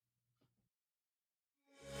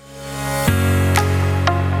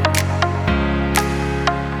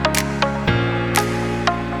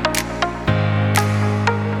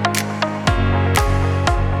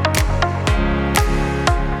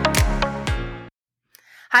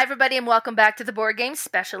Hi, everybody, and welcome back to the Board Game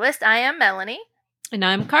Specialist. I am Melanie. And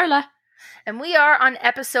I'm Carla. And we are on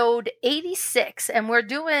episode 86, and we're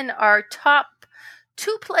doing our top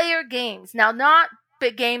two-player games. Now, not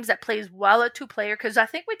big games that plays well at two-player, because I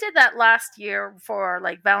think we did that last year for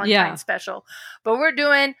like Valentine's special. But we're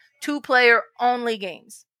doing two-player only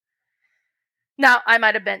games. Now, I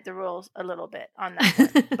might have bent the rules a little bit on that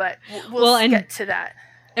one, but we'll get to that.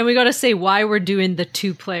 And we got to say why we're doing the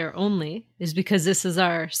two-player only is because this is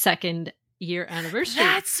our second year anniversary.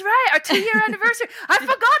 That's right, our 2-year anniversary. I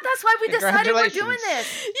forgot that's why we decided we're doing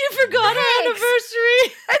this. You forgot our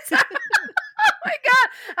anniversary. Oh my God,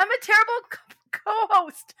 I'm a terrible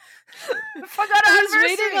co-host. I forgot our anniversary. I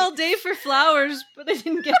was waiting all day for flowers, but I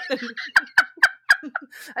didn't get them.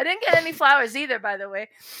 I didn't get any flowers either, by the way.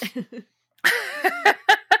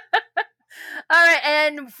 All right,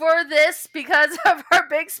 and for this, because of our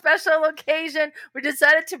big special occasion, we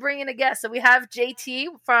decided to bring in a guest. So we have JT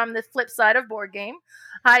from the flip side of Board Game.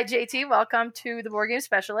 Hi, JT. Welcome to the Board Game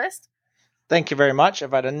Specialist. Thank you very much.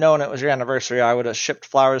 If I'd have known it was your anniversary, I would have shipped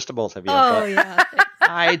flowers to both of you. Oh, yeah.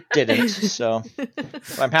 I didn't, so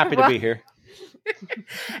I'm happy to be here.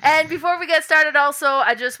 And before we get started, also,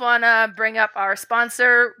 I just want to bring up our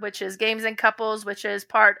sponsor, which is Games and Couples, which is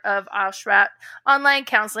part of Oshrat Online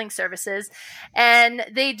Counseling Services. And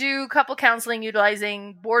they do couple counseling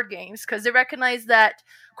utilizing board games because they recognize that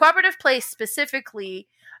cooperative play specifically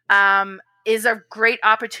is a great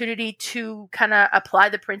opportunity to kind of apply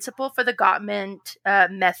the principle for the Gottman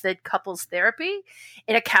method couples therapy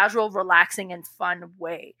in a casual, relaxing, and fun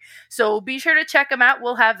way. So be sure to check them out.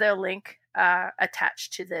 We'll have their link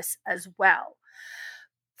attached to this as well.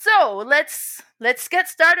 So let's get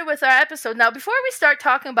started with our episode. Now, before we start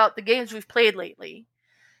talking about the games we've played lately,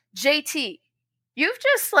 JT, you've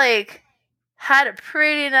just had a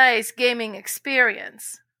pretty nice gaming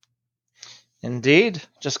experience. Indeed.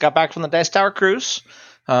 Just got back from the Dice Tower cruise.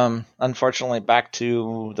 Unfortunately, back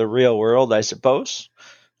to the real world, I suppose.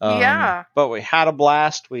 Yeah. But we had a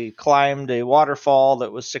blast. We climbed a waterfall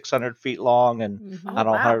that was 600 feet long and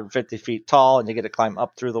 150 feet tall, and you get to climb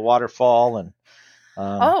up through the waterfall, and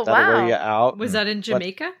that'll wear you out. Was that in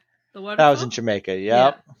Jamaica? The waterfall? That was in Jamaica,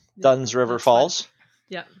 yep. Yeah. Dunn's River Falls.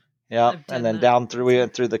 Fun. Yeah. And then down through, we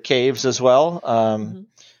went through the caves as well.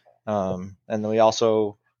 And then we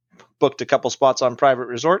also booked a couple spots on private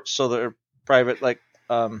resorts, so they're private,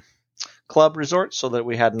 club resorts, so that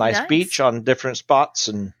we had nice beach on different spots,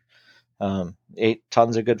 and ate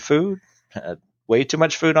tons of good food. Had way too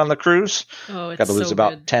much food on the cruise. Got to lose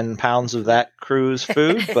about 10 pounds of that cruise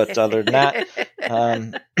food, but other than that,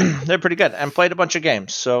 they're pretty good. And played a bunch of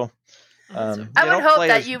games. So I would hope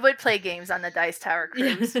that you would play games on the Dice Tower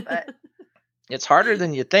cruise, but it's harder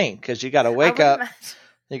than you think because you got to wake up.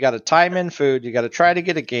 You got to time in food. You got to try to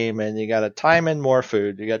get a game in. You got to time in more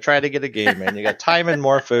food. You got to try to get a game in. You got to time in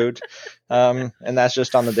more food. And that's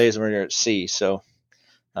just on the days when you're at sea. So,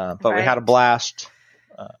 but we had a blast.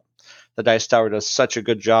 The Dice Tower does such a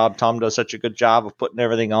good job. Tom does such a good job of putting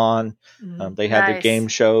everything on. They had their game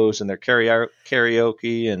shows and their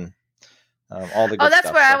karaoke and all the good stuff. Oh,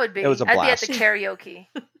 that's where I would be. It was a blast. I'd be at the karaoke.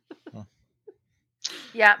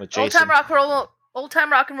 Yeah. Old Time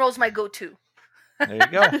Rock and Roll is my go-to. There you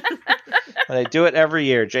go. They do it every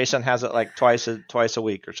year. Jason has it twice a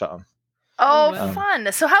week or something. Oh,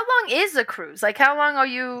 fun. So how long is the cruise? How long are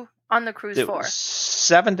you on the cruise for?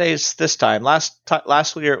 7 days this time. Last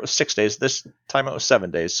year it was 6 days. This time it was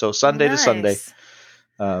 7 days. So Sunday to Sunday.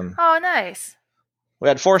 Nice. We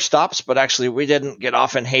had 4 stops, but actually we didn't get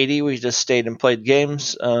off in Haiti. We just stayed and played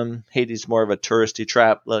games. Haiti's more of a touristy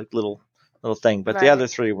trap, little thing. But the other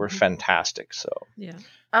 3 were fantastic. So yeah.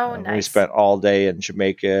 Oh, nice. We spent all day in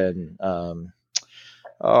Jamaica and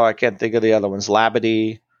I can't think of the other ones.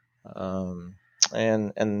 Labadee,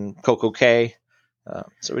 and Coco Cay.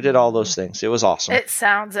 So we did all those things. It was awesome. It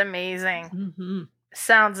sounds amazing. Mm-hmm.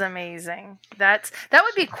 Sounds amazing. That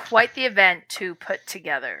would be quite the event to put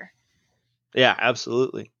together. Yeah,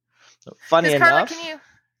 absolutely. Funny enough. Carla,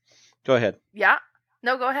 go ahead. Yeah.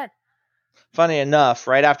 No, go ahead. Funny enough,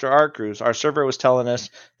 right after our cruise, our server was telling us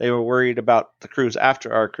they were worried about the cruise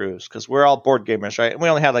after our cruise because we're all board gamers, right? And we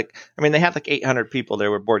only had they had 800 people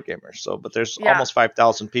there were board gamers. So, but there's almost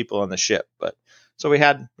 5,000 people on the ship. But so we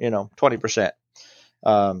had, 20%.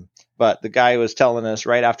 But the guy was telling us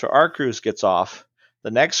right after our cruise gets off,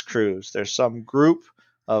 the next cruise, there's some group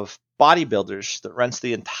of bodybuilders that rents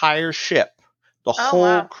the entire ship, the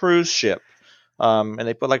whole cruise ship. And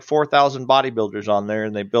they put 4,000 bodybuilders on there,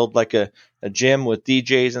 and they build a gym with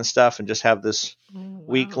DJs and stuff, and just have this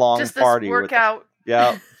week-long just party. This workout.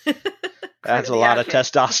 Yeah. That's a lot of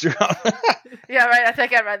testosterone. Yeah, right. I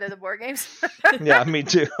think I'd rather the board games. Yeah, me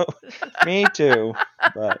too. Me too.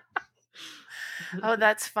 But Oh,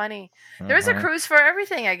 that's funny. There's a mhm. cruise for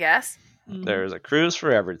everything, I guess. There's a cruise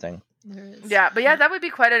for everything. There is. Yeah, but yeah, that would be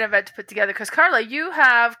quite an event to put together. Because Carla, you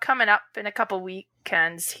have coming up in a couple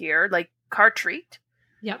weekends here, like Car Treat.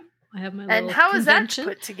 Yep. I have my And little how is that convention.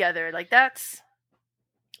 put together? Like that's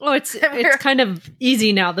Oh, it's kind of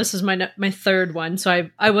easy now. This is my third one. So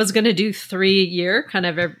I was going to do 3 a year, kind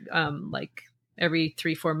of every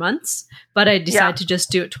 3-4 months, but I decided to just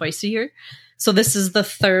do it twice a year. So this is the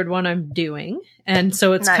third one I'm doing. And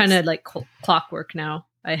so it's kind of like clockwork now.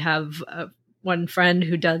 I have one friend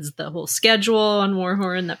who does the whole schedule on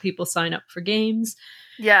Warhorn that people sign up for games.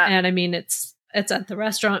 Yeah. And I mean, it's at the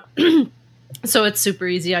restaurant. So it's super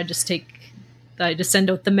easy. I just send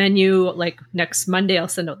out the menu. Like next Monday, I'll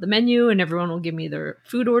send out the menu and everyone will give me their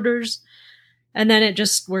food orders. And then it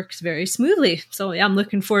just works very smoothly. So yeah, I'm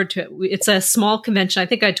looking forward to it. It's a small convention. I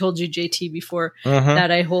think I told you, JT, before that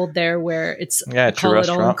I hold there where it's call it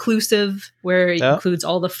all inclusive, where it includes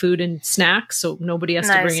all the food and snacks. So nobody has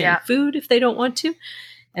to bring any food if they don't want to.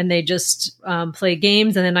 And they just play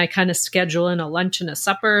games. And then I kind of schedule in a lunch and a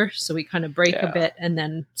supper. So we kind of break a bit and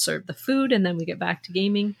then serve the food. And then we get back to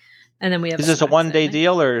gaming. And then we have. Is this a one-day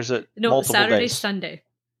deal or is it multiple Saturday, days? Sunday.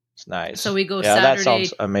 It's nice. So we go Saturday. That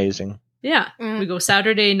sounds amazing. Yeah. We go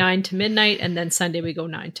Saturday 9 to midnight and then Sunday we go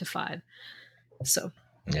 9 to 5. So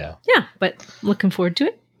yeah, but looking forward to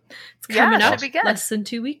it. It's coming up less than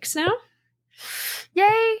 2 weeks now.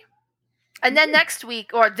 Yay. And then next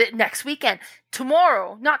week or next weekend,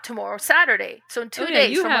 Saturday. So in 2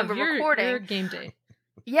 days from when we're recording. Your game day.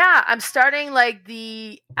 Yeah, I'm starting like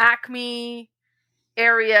the Acme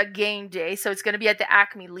area game day. So it's going to be at the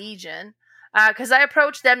Acme Legion. Because I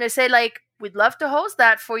approached them to say like, we'd love to host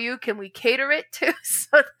that for you. Can we cater it too?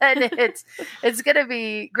 So then it's going to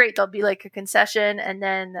be great. There'll be like a concession and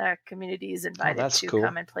then the community is invited to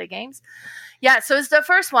come and play games. Yeah. So it's the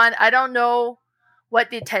first one. I don't know what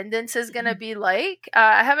the attendance is going to be like.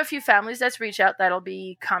 I have a few families that's reached out that'll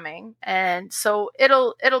be coming. And so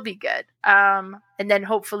it'll be good. And then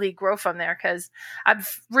hopefully grow from there. Cause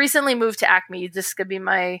I've recently moved to Acme. This is going to be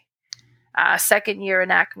my second year in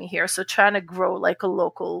Acme here. So trying to grow like a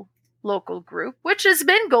local group, which has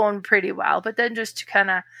been going pretty well, but then just to kind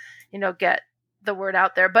of, get the word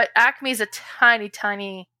out there. But Acme is a tiny,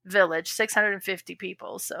 tiny village, 650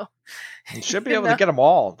 people. So you should be able to get them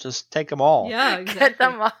all. Just take them all. Yeah, exactly. Get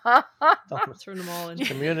them all. Turn them all in.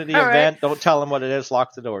 Community event. Right. Don't tell them what it is.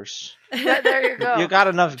 Lock the doors. Yeah, there you go. You got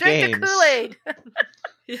enough Drink games. The Kool-Aid.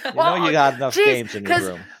 You got enough games in your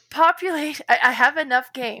room. Populate. I have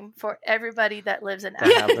enough game for everybody that lives in Acme.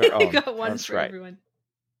 They have their own. You got one for everyone.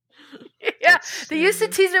 Yeah, they used to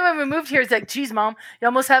tease me when we moved here. It's like, geez, Mom, you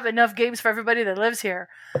almost have enough games for everybody that lives here.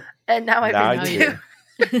 And now I do.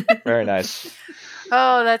 Very nice.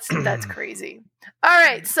 Oh, that's crazy. All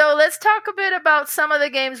right, so let's talk a bit about some of the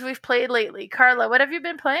games we've played lately. Carla, what have you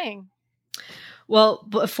been playing? Well,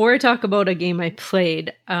 before I talk about a game I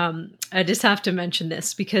played, I just have to mention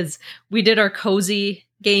this because we did our cozy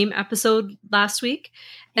game episode last week.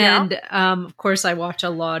 And of course, I watch a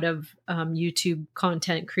lot of YouTube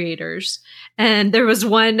content creators. And there was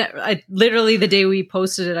one, literally the day we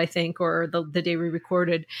posted it, I think, or the day we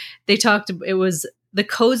recorded, they talked, it was the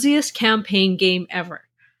coziest campaign game ever.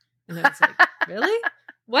 And I was like, really?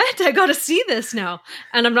 What? I got to see this now.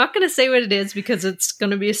 And I'm not going to say what it is because it's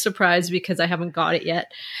going to be a surprise because I haven't got it yet.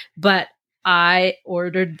 But I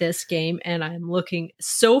ordered this game and I'm looking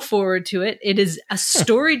so forward to it. It is a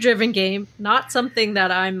story-driven game, not something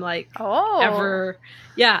that I'm like ever.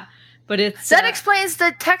 Yeah, but it's that explains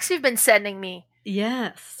the text you've been sending me.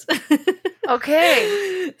 Yes.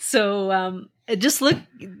 Okay. So just look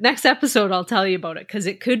next episode. I'll tell you about it because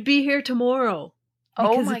it could be here tomorrow.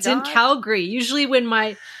 Because it's in Calgary. Usually when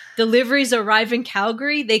my deliveries arrive in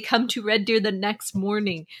Calgary, they come to Red Deer the next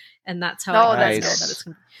morning, and that's how I know that it's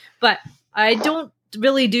going to be. But I don't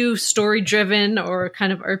really do story-driven or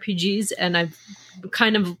kind of RPGs, and I've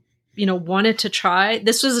kind of, wanted to try.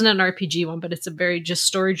 This wasn't an RPG one, but it's a very just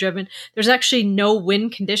story-driven. There's actually no win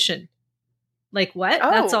condition. Like what?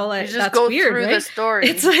 That's all I. You just that's go weird, through right? the story.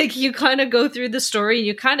 It's like you kind of go through the story.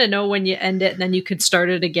 You kind of know when you end it, and then you could start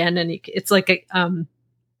it again. And it's like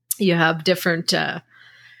you have different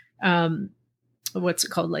what's it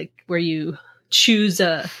called? Like where you choose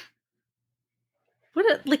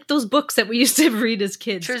like those books that we used to read as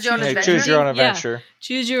kids. Choose your own adventure. Choose your own adventure. Yeah,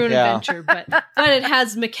 choose your own adventure. But it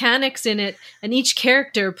has mechanics in it, and each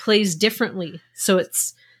character plays differently. So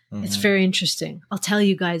it's It's very interesting. I'll tell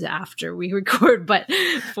you guys after we record, but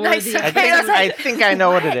for Nice, the okay. I think I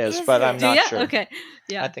know what it is, What but is I'm it? not yeah, sure. okay,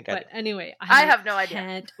 yeah. I think I but anyway, I have no idea.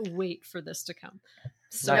 Can't wait for this to come.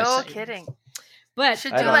 So Nice. No excited. kidding. But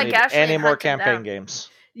Should I do don't like need Ashley any and more hunt 'em campaign down. games.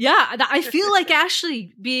 yeah, I feel like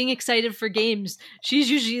Ashley being excited for games. She's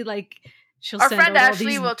usually like she'll Our send friend out all Ashley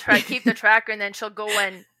these will try keep the tracker, and then she'll go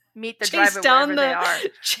and meet the chase driver down wherever they are.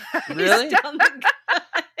 chase Really? down the guy.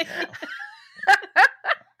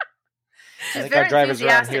 I She's think our very drivers around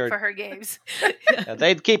enthusiastic here, for her games. yeah,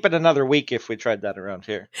 they'd keep it another week if we tried that around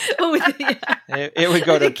here. Oh, yeah. It would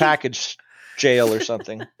go to package jail or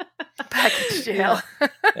something. Package jail.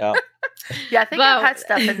 Yeah. Yeah, I think Wow. I've had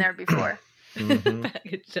stuff in there before. Mhm.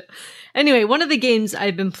 Package. Anyway, one of the games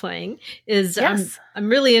I've been playing is Yes. I'm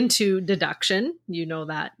really into deduction. You know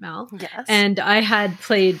that, Mal. Yes. And I had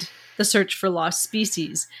played The Search for Lost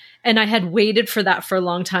Species. And I had waited for that for a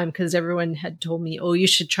long time because everyone had told me, oh, you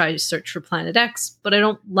should try Search for Planet X. But I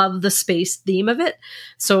don't love the space theme of it.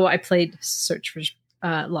 So I played Search for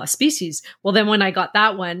Lost Species. Well, then when I got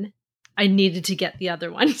that one, I needed to get the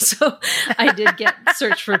other one. So I did get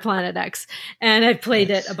Search for Planet X. And I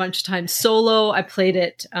played it a bunch of times solo. I played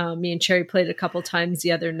it, me and Cherry played it a couple times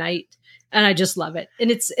the other night. And I just love it.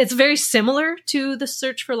 And it's very similar to the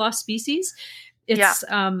Search for Lost Species. It's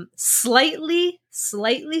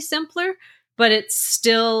slightly simpler, but it's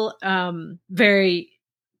still very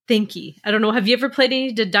thinky. I don't know. Have you ever played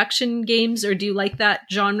any deduction games, or do you like that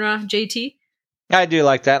genre, JT? I do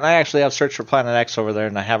like that. And I actually have Search for Planet X over there,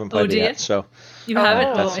 and I haven't played do it you? yet. So You haven't?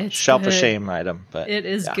 Oh. that's It's shelf of good. shame item. But It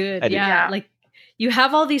is yeah, good. I do. Yeah. Yeah. Like you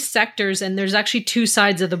have all these sectors, and there's actually two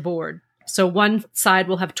sides of the board. So one side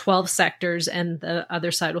will have 12 sectors, and the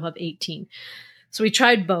other side will have 18. So we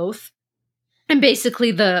tried both. And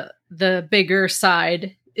basically the bigger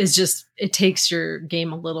side is just, it takes your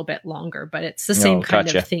game a little bit longer, but it's the same kind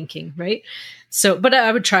gotcha. of thinking, right? So, but I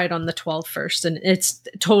would try it on the 12 first, and it's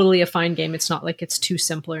totally a fine game. It's not like it's too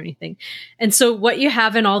simple or anything. And so what you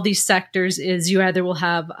have in all these sectors is you either will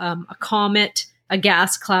have a comet, a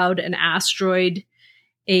gas cloud, an asteroid,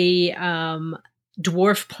 a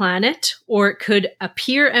dwarf planet, or it could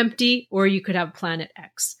appear empty, or you could have planet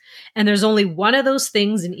X. And there's only one of those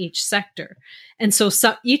things in each sector. And so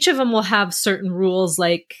each of them will have certain rules,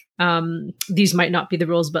 like these might not be the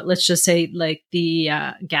rules, but let's just say like the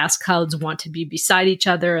gas clouds want to be beside each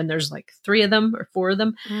other, and there's like 3 of them or 4 of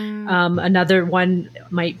them. Another one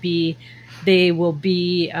might be they will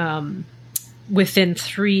be within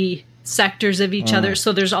 3 sectors of each other.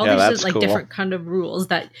 So there's all Yeah, these that's like cool. different kind of rules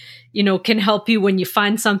that, you know, can help you when you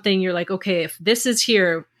find something. You're like, okay, if this is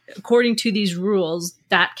here, according to these rules,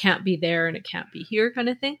 that can't be there and it can't be here, kind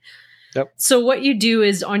of thing. Yep. So what you do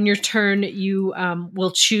is on your turn, you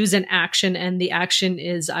will choose an action, and the action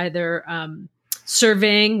is either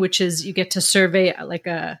surveying, which is you get to survey like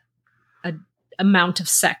a amount of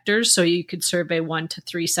sectors. So you could survey 1 to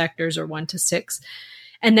 3 sectors or 1 to 6.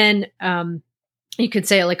 And then you could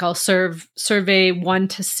say like, I'll survey 1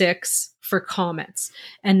 to 6 for comets.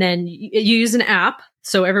 And then you use an app.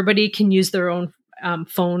 So everybody can use their own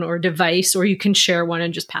phone or device, or you can share one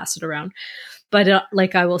and just pass it around. But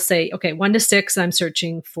like I will say, okay, 1 to 6, I'm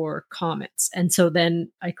searching for comets. And so then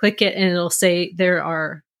I click it and it'll say there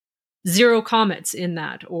are 0 comets in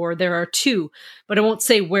that, or there are 2, but it won't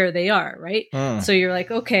say where they are, right? So you're like,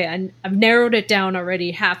 okay, I've narrowed it down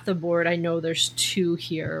already, half the board. I know there's 2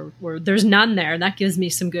 here, or there's none there. And that gives me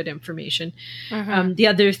some good information. The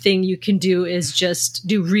other thing you can do is just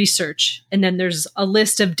do research. And then there's a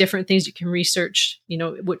list of different things you can research, you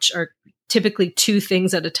know, which are typically 2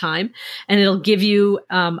 things at a time. And it'll give you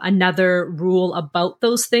another rule about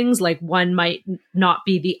those things. Like one might not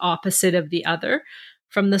be the opposite of the other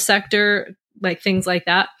from the sector, like things like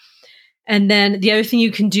that. And then the other thing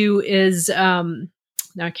you can do is, now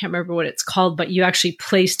I can't remember what it's called, but you actually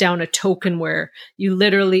place down a token where you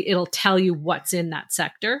literally, it'll tell you what's in that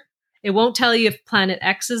sector. It won't tell you if planet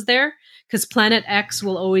X is there, because planet X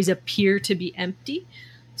will always appear to be empty.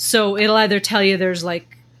 So it'll either tell you there's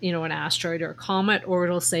like, you know, an asteroid or a comet, or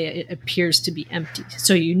it'll say it appears to be empty.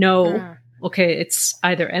 So you know, okay, it's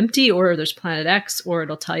either empty or there's planet X, or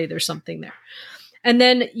it'll tell you there's something there. And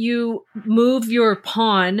then you move your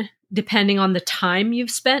pawn depending on the time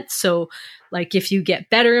you've spent. So like if you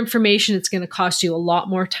get better information, it's going to cost you a lot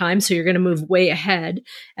more time. So you're going to move way ahead.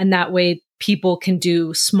 And that way people can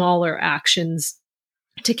do smaller actions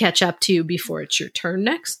to catch up to you before it's your turn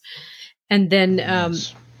next. And then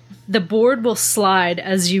the board will slide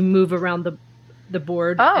as you move around the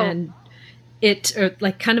board. And it, or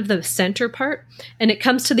like kind of the center part. And it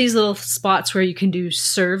comes to these little spots where you can do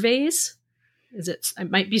surveys. it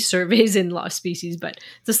might be surveys in Lost Species, but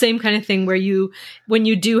it's the same kind of thing where when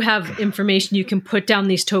you do have information, you can put down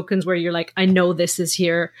these tokens where you're like, I know this is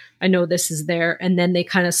here, I know this is there, and then they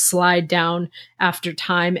kind of slide down after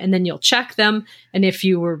time, and then you'll check them, and if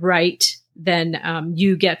you were right, then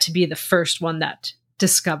you get to be the first one that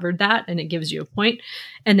discovered that, and it gives you a point.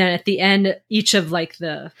 And then at the end, each of like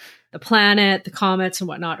the planet, the comets and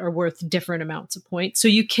whatnot are worth different amounts of points. So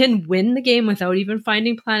you can win the game without even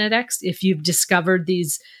finding Planet X if you've discovered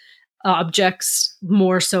these objects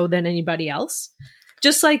more so than anybody else.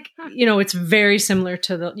 Just like, it's very similar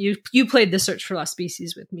to you played the Search for Lost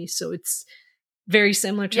Species with me. So it's very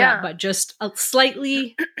similar to that, but just a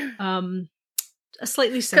slightly simpler.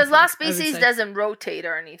 Because Lost Species doesn't rotate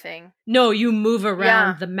or anything. No, you move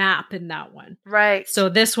around the map in that one. Right. So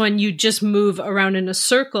this one, you just move around in a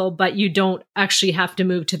circle, but you don't actually have to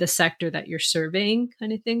move to the sector that you're surveying,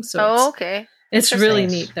 kind of thing. So okay. It's really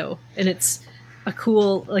neat though. And it's a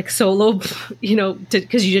cool like solo,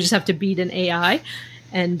 because you just have to beat an AI,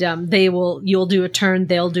 and you'll do a turn,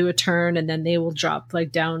 they'll do a turn, and then they will drop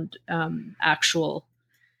like down actual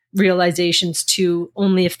realizations too,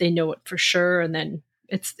 only if they know it for sure. And then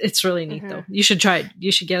it's really neat though. You should try it.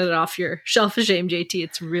 You should get it off your shelf of shame, JT.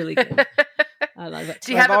 It's really good. I love it.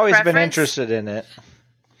 Do you have I've always preference? been interested in it.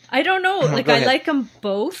 I don't know. Like I like them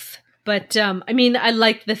both, but I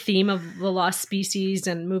like the theme of the Lost Species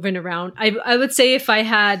and moving around. I would say if I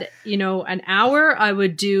had an hour, I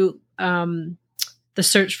would do the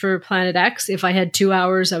Search for Planet X. If I had 2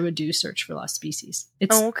 hours, I would do Search for Lost Species.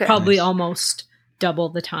 It's probably almost double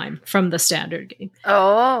the time from the standard game.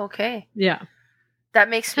 Oh, okay. Yeah. That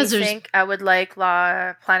makes me think I would like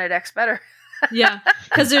Planet X better. Yeah,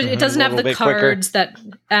 because it doesn't have the cards that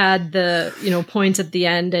add the points at the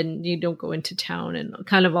end, and you don't go into town and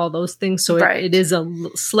kind of all those things. So it is a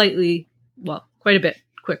slightly, quite a bit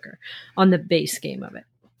quicker on the base game of it.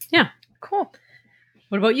 Yeah. Cool.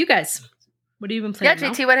 What about you guys? What have you been playing? Yeah,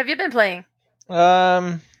 JT, what have you been playing?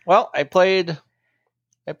 Well, I played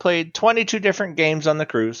 22 different games on the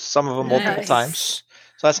cruise, some of them multiple times.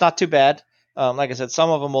 So that's not too bad. Like I said,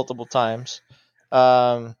 some of them multiple times.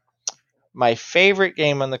 My favorite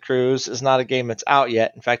game on the cruise is not a game that's out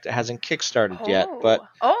yet. In fact, it hasn't kickstarted yet. But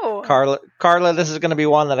Carla, this is going to be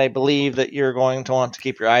one that I believe that you're going to want to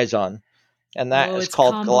keep your eyes on. And that is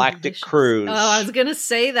called Galactic Cruise. Oh, I was going to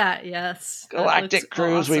say that, yes. Galactic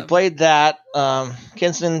Cruise. Awesome. We played that.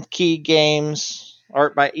 Kinston Key Games,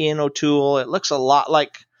 art by Ian O'Toole. It looks a lot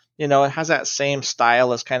like, it has that same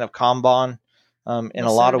style as kind of Kanban in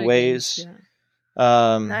a lot of ways. Games,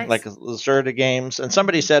 nice. Like Lacerda games. And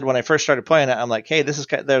somebody said when I first started playing it, I'm like, hey, this is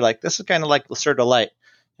kind of like Lacerda Light.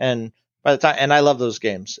 And by the time, and I love those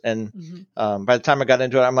games. And by the time I got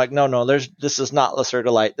into it, I'm like, no, this is not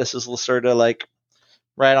Lacerda Light. This is Lacerda like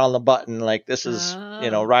right on the button. Like this is,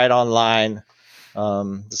 right on line.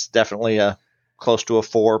 This is definitely close to a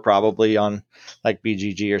 4 probably on like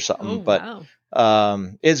BGG or something.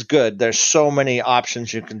 It's good. There's so many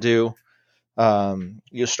options you can do.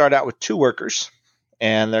 You start out with 2 workers,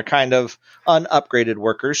 and they're kind of unupgraded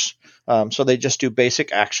workers. So they just do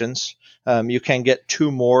basic actions. You can get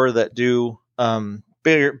 2 more that do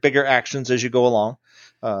bigger actions as you go along.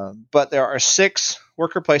 But there are 6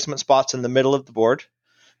 worker placement spots in the middle of the board.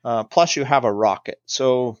 Plus you have a rocket.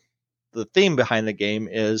 So the theme behind the game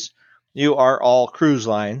is you are all cruise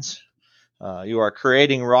lines. You are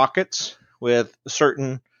creating rockets with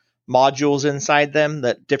certain modules inside them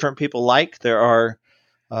that different people like. There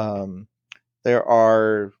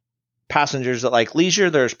are passengers that like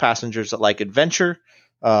leisure. There's passengers that like adventure.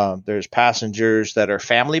 There's passengers that are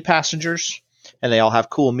family passengers, and they all have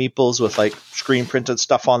cool meeples with like screen printed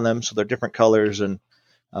stuff on them. So they're different colors, and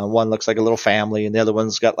one looks like a little family, and the other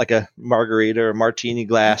one's got like a margarita or martini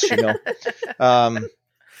glass,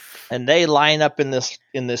 and they line up in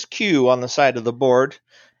this queue on the side of the board,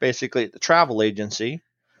 basically at the travel agency.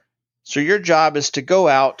 So your job is to go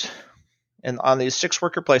out and on these 6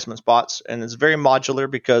 worker placement spots, and it's very modular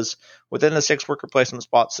because within the 6 worker placement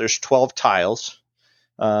spots, there's 12 tiles.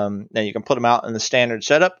 And you can put them out in the standard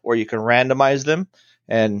setup, or you can randomize them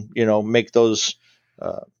and, make those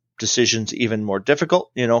decisions even more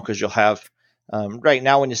difficult, because you'll have right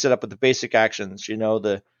now when you set up with the basic actions,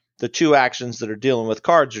 the 2 actions that are dealing with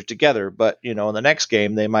cards are together, but in the next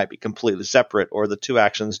game they might be completely separate, or the 2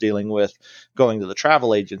 actions dealing with going to the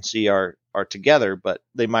travel agency are together, but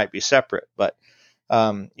they might be separate. But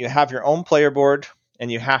you have your own player board,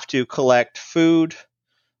 and you have to collect food,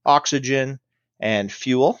 oxygen, and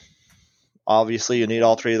fuel. Obviously, you need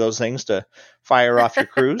all 3 of those things to fire off your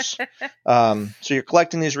cruise. So you're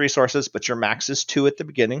collecting these resources, but your max is 2 at the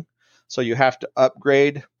beginning. So you have to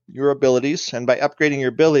upgrade your abilities. And by upgrading your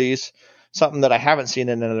abilities, something that I haven't seen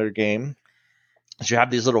in another game is you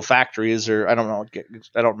have these little factories, or I don't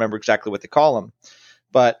remember exactly what they call them,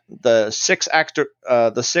 but the six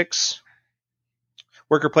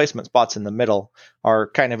worker placement spots in the middle are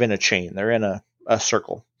kind of in a chain. They're in a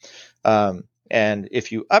circle. And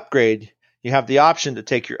if you upgrade, you have the option to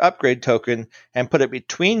take your upgrade token and put it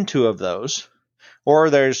between two of those. Or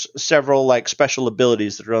there's several like special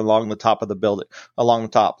abilities that are along the top of the building, along the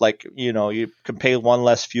top. Like, you can pay one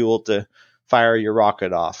less fuel to fire your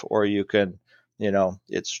rocket off, or you can,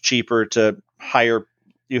 it's cheaper to hire.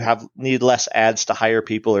 You need less ads to hire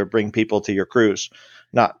people or bring people to your cruise,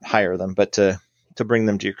 not hire them, but to bring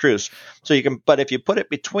them to your cruise. So you can, but if you put it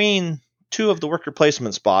between two of the worker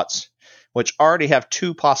placement spots, which already have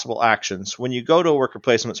two possible actions, when you go to a worker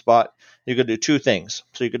placement spot, you can do two things.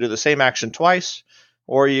 So you can do the same action twice,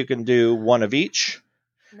 or you can do one of each.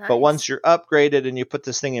 Nice. But once you're upgraded and you put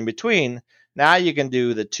this thing in between, now you can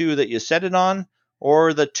do the two that you set it on,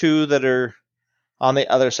 or the two that are on the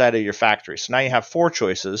other side of your factory. So now you have four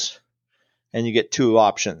choices, and you get two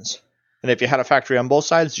options. And if you had a factory on both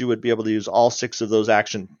sides, you would be able to use all six of those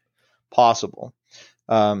actions possible.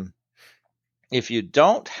 If you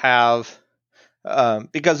don't have,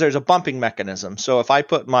 because there's a bumping mechanism. So if I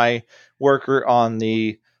put my worker on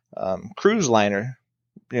the cruise liner,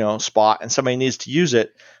 spot, and somebody needs to use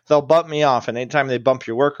it, they'll bump me off. And anytime they bump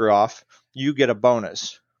your worker off, you get a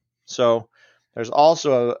bonus. So there's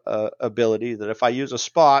also a ability that if I use a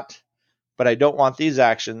spot, but I don't want these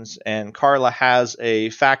actions, and Carla has a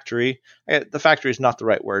factory. The factory is not the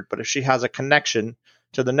right word, but if she has a connection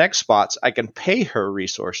to the next spots, I can pay her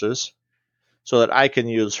resources so that I can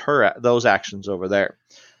use those actions over there.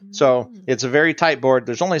 So it's a very tight board.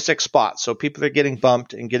 There's only 6 spots, so people are getting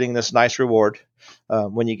bumped and getting this nice reward.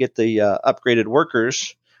 When you get the upgraded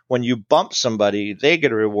workers, when you bump somebody, they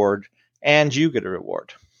get a reward and you get a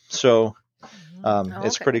reward. So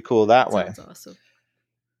it's pretty cool that way. Sounds awesome.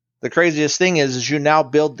 The craziest thing is you now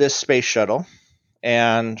build this space shuttle,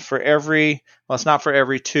 and for every, well, it's not for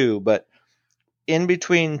every 2, but in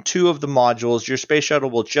between 2 of the modules, your space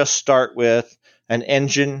shuttle will just start with an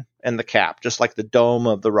engine and the cap, just like the dome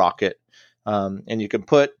of the rocket. And you can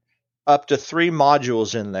put up to 3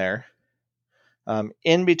 modules in there.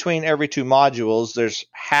 In between every 2 modules, there's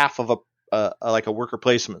half of a worker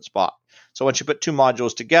placement spot. So once you put 2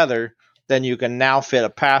 modules together, then you can now fit a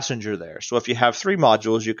passenger there. So if you have 3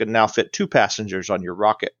 modules, you can now fit 2 passengers on your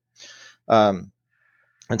rocket. And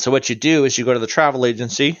so what you do is you go to the travel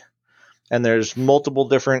agency, and there's multiple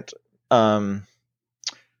different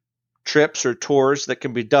trips or tours that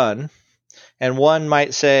can be done. And one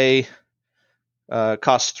might say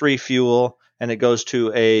costs 3 fuel, and it goes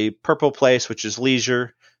to a purple place, which is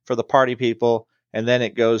leisure for the party people. And then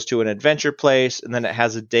it goes to an adventure place, and then it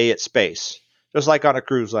has a day at space. Just like on a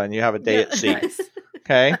cruise line, you have a day at sea. Nice.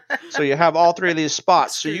 Okay? So you have all 3 of these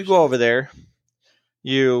spots. So you go over there.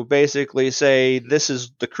 You basically say, this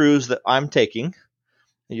is the cruise that I'm taking.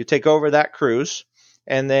 You take over that cruise,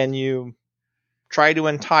 and then you try to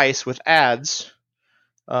entice with ads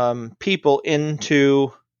people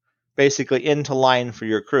into line for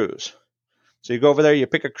your cruise. So you go over there, you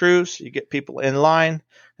pick a cruise, you get people in line,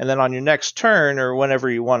 and then on your next turn or whenever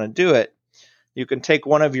you want to do it, you can take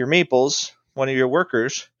one of your meeples, one of your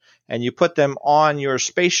workers, and you put them on your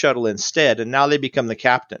space shuttle instead, and now they become the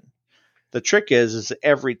captain. The trick is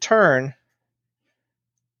every turn,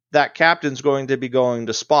 that captain's going to be going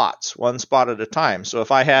to spots, 1 spot at a time. So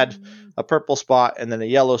if I had a purple spot and then a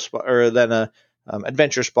yellow spot, or then a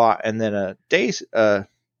adventure spot and then a day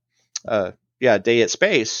at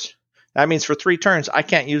space, that means for 3 turns I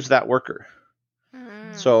can't use that worker.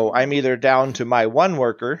 So I'm either down to my 1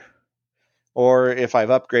 worker, or if I've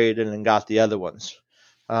upgraded and got the other ones.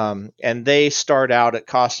 And they start out at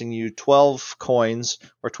costing you 12 coins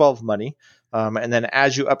or 12 money. And then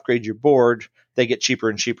as you upgrade your board, they get cheaper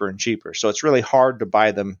and cheaper and cheaper. So it's really hard to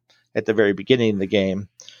buy them at the very beginning of the game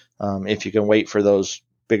if you can wait for those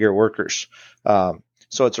bigger workers.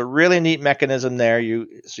 So it's a really neat mechanism there.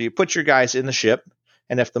 So you put your guys in the ship,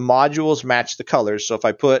 and if the modules match the colors, so if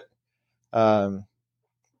I put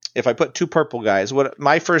 2 purple guys,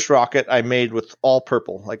 my first rocket I made with all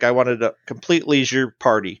purple. Like I wanted a complete leisure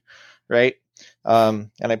party, right?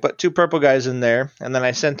 And I put 2 purple guys in there, and then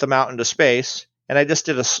I sent them out into space. And I just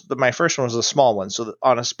did my first one was a small one. So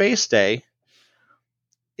on a space day,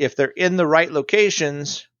 if they're in the right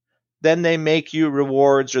locations, then they make you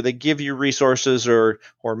rewards, or they give you resources or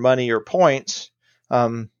money or points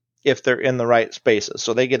if they're in the right spaces.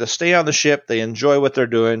 So they get to stay on the ship, they enjoy what they're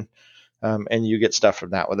doing, and you get stuff from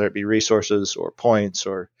that, whether it be resources or points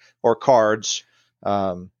or cards.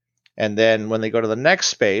 And then when they go to the next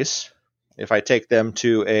space, if I take them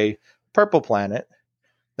to a purple planet,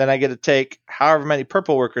 then I get to take however many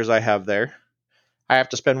purple workers I have there. I have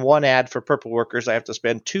to spend 1 ad for purple workers. I have to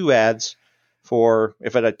spend 2 ads for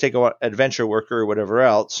if I take an adventure worker or whatever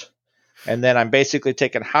else. And then I'm basically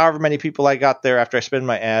taking however many people I got there after I spend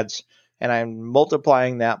my ads, and I'm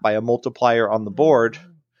multiplying that by a multiplier on the board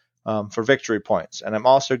for victory points. And I'm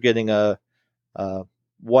also getting a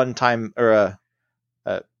one-time or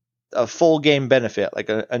a full game benefit, like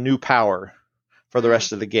a new power for the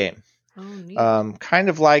rest of the game. Oh, neat. Kind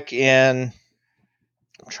of like I'm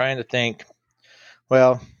trying to think.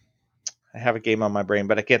 Well, I have a game on my brain,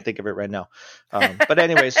 but I can't think of it right now. But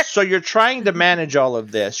anyways, so you're trying to manage all of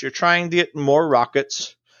this. You're trying to get more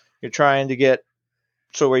rockets. You're trying to get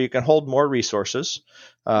so where you can hold more resources,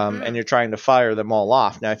 and you're trying to fire them all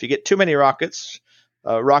off. Now, if you get too many rockets,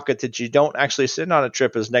 a rocket that you don't actually send on a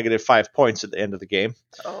trip is -5 points at the end of the game.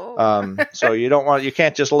 Oh. So you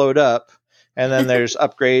can't just load up. And then there's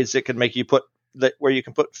upgrades that can make you where you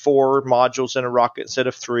can put 4 modules in a rocket instead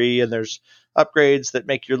of 3. And there's upgrades that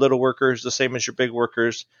make your little workers the same as your big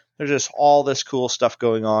workers. There's just all this cool stuff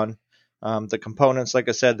going on. The components, like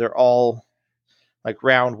I said, they're all like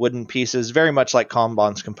round wooden pieces, very much like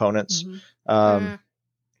Kanban's components. But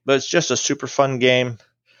it's just a super fun game,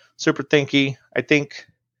 super thinky. I think,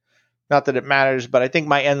 not that it matters, but I think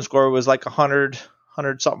my end score was like 100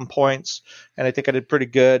 something points, and I think I did pretty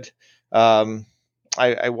good.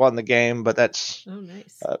 I won the game, but that's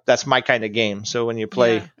my kind of game. So when you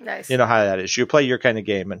play, Nice. you know how that is. You play your kind of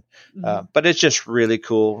game, and but it's just really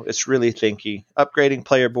cool. It's really thinky. Upgrading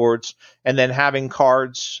player boards, and then having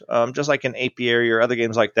cards, just like in Apiary or other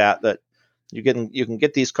games like that you can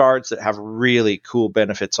get these cards that have really cool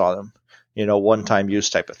benefits on them. One-time use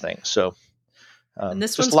type of thing. So and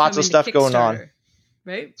this just lots of stuff going on.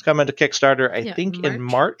 Right? It's coming to Kickstarter, I think, in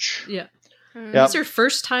March. Yeah. Yep. These are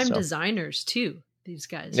first-time designers too. These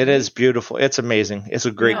guys. It is beautiful. It's amazing. It's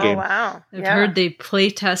a great game. Oh wow! I've heard they play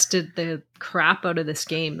tested the crap out of this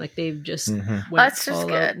game. Like they've just went That's just all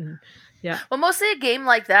good. out. And, Well, mostly a game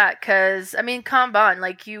like that, because I mean, Kanban,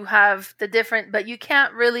 like you have the different, but you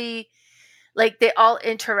can't really, like they all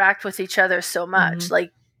interact with each other so much.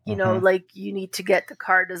 Like like you need to get the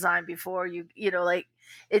card design before like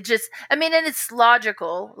it just. I mean, and it's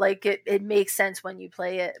logical. Like it makes sense when you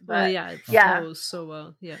play it. But it flows so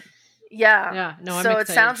well. Yeah. Yeah. No, I'm so it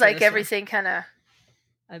excited sounds for like this everything kind of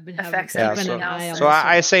affects Yeah, everything else. so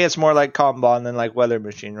I say it's more like Kanban than like Weather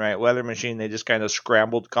Machine, right? Weather Machine, they just kind of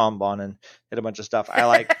scrambled Kanban and did a bunch of stuff. I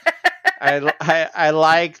like I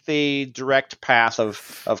like the direct path of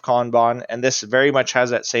Kanban, and this very much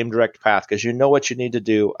has that same direct path because you know what you need to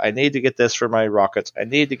do. I need to get this for my rockets. I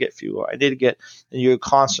need to get fuel. I need to get, and you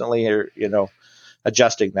constantly are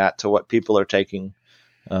adjusting that to what people are taking,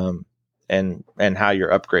 and how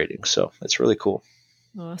you're upgrading. So it's really cool.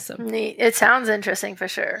 Awesome. Neat. It sounds interesting for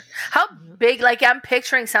sure. How big? Like I'm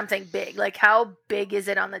picturing something big. Like how big is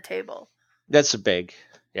it on the table? That's a big.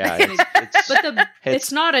 Yeah, but it's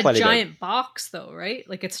not a giant big box though, right?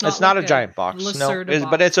 Like it's not. It's not a giant box. No,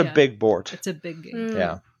 but it's a big board. It's a big game.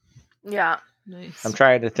 Yeah. Nice. I'm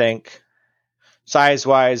trying to think size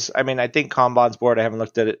wise. I mean, I think Kanban's board. I haven't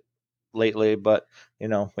looked at it lately, but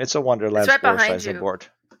it's a Wonderland right size of board.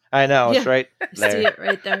 I know it's right there. See it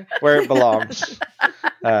right there where it belongs.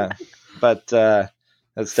 But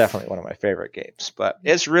that's definitely one of my favorite games. But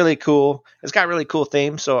it's really cool. It's got really cool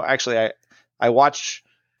themes. So actually, I watch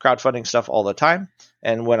crowdfunding stuff all the time,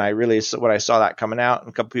 and when I saw that coming out and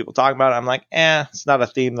a couple people talking about it, I'm like, it's not a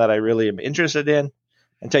theme that I really am interested in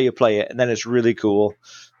until you play it, and then it's really cool.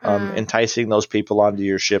 Enticing those people onto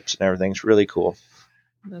your ships and everything's really cool.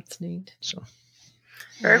 That's neat. So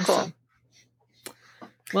very cool.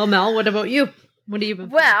 Well, Mel, what about you? What do you?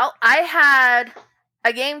 Well, I had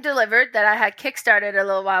a game delivered that I had kickstarted a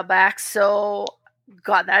little while back, so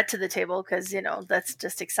got that to the table because that's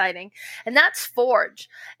just exciting, and that's Forge.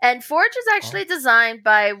 And Forge is actually designed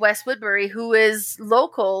by Wes Woodbury, who is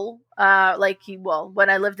local. When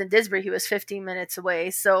I lived in Disbury, he was 15 minutes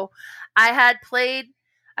away. So I had played.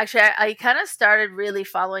 Actually, I kind of started really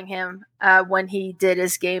following him when he did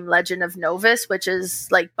his game Legend of Novus, which is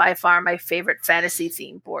like by far my favorite fantasy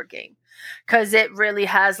themed board game. Because it really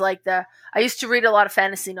has I used to read a lot of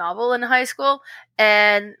fantasy novel in high school,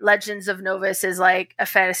 and Legends of Novus is like a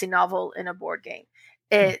fantasy novel in a board game.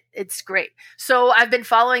 It's great. So I've been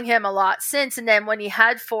following him a lot since, and then when he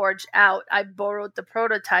had Forge out, I borrowed the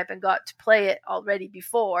prototype and got to play it already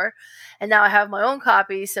before, and now I have my own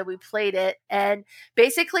copy, so we played it, and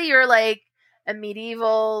basically you're like a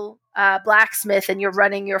medieval blacksmith, and you're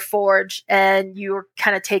running your forge, and you're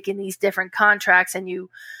kind of taking these different contracts, and you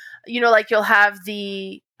like you'll have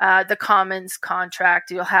the commons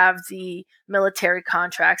contract, you'll have the military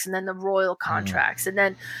contracts, and then the royal contracts, and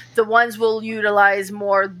then the ones will utilize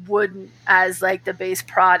more wood as like the base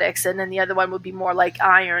products, and then the other one would be more like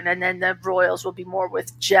iron, and then the royals will be more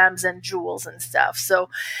with gems and jewels and stuff. So,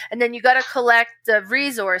 and then you got to collect the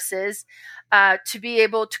resources to be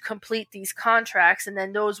able to complete these contracts, and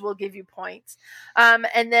then those will give you points.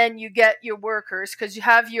 And then you get your workers, because you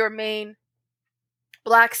have your main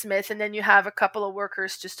blacksmith, and then you have a couple of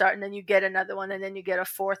workers to start, and then you get another one, and then you get a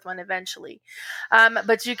fourth one eventually.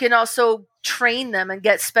 But you can also train them and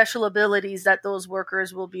get special abilities that those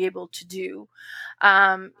workers will be able to do.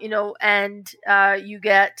 And you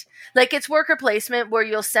get, like, it's worker placement where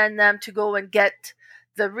you'll send them to go and get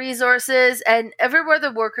the resources, and everywhere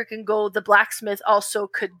the worker can go, the blacksmith also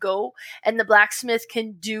could go, and the blacksmith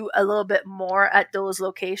can do a little bit more at those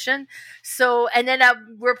locations. So, and then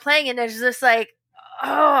we're playing, and it's just like,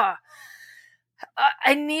 I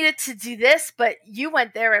needed to do this, but you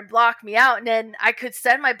went there and blocked me out, and then I could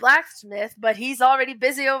send my blacksmith, but he's already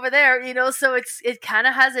busy over there, so it kind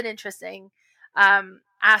of has an interesting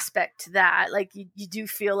aspect to that. Like you do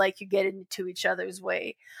feel like you get into each other's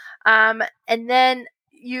way. And then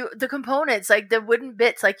the components, like the wooden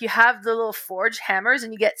bits, like you have the little forge hammers,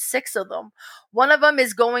 and you get 6 of them. One of them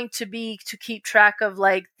is going to be to keep track of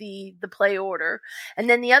like the play order, and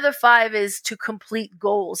then the other 5 is to complete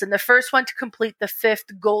goals, and the first one to complete the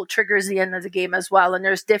 5th goal triggers the end of the game as well, and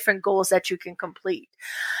there's different goals that you can complete.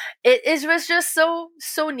 It was just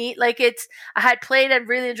so neat. Like I had played and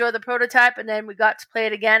really enjoyed the prototype, and then we got to play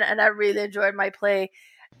it again, and I really enjoyed my play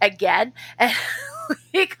again. And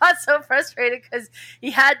he got so frustrated because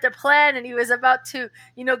he had the plan, and he was about to,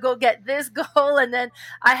 go get this goal. And then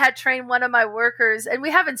I had trained one of my workers, and we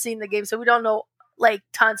haven't seen the game, so we don't know like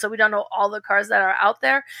tons. So we don't know all the cars that are out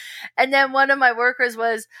there. And then one of my workers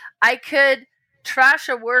was, I could trash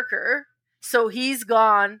a worker, so he's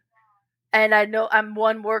gone, and I know I'm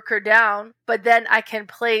one worker down, but then I can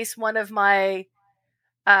place one of my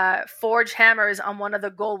forge hammers on one of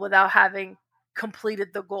the goal without having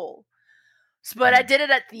completed the goal. But I did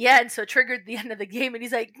it at the end, so it triggered the end of the game, and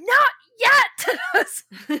he's like, "Not yet!"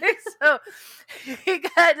 So he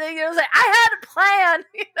was like, "I had a plan,"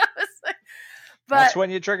 but that's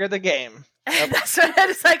when you trigger the game. Yep. That's when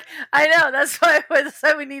it's like, I know, that's why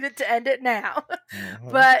we needed to end it now.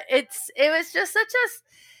 Mm-hmm. But it was just such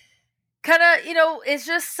a kind of, it's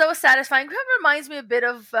just so satisfying. It kind of reminds me a bit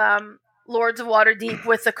of Lords of Waterdeep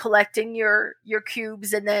with the collecting your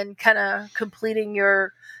cubes and then kind of completing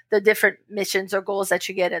the different missions or goals that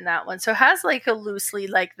you get in that one. So it has like a loosely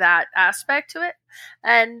like that aspect to it,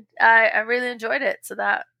 and I really enjoyed it. So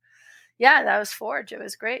that was Forge. It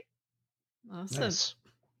was great. Awesome. Nice.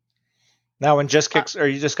 Now, when you just got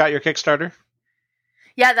your Kickstarter?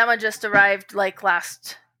 Yeah, that one just arrived like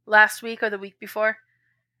last week or the week before.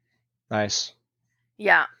 Nice.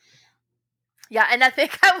 Yeah. Yeah, and I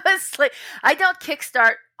think I was like, I don't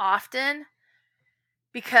kickstart often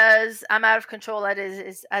because I'm out of control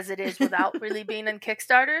as it is without really being in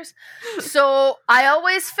Kickstarters. So I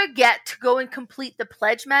always forget to go and complete the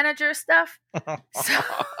pledge manager stuff.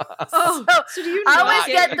 So do you I always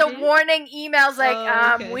get the warning emails like,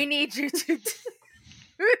 okay. We need you to do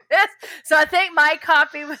this. So I think my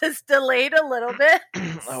copy was delayed a little bit.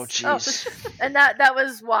 Oh, jeez. And that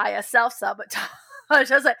was why a self-sabotage. I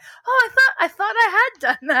was like, I thought I had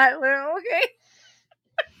done that. Well, okay.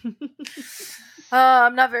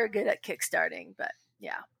 I'm not very good at kickstarting, but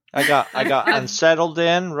yeah. I got Unsettled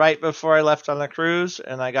in right before I left on the cruise,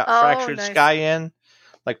 and I got Fractured nice. Sky in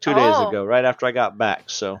like 2 days ago, right after I got back.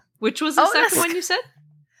 So, which was the second one you said?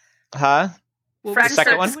 Huh? Fractured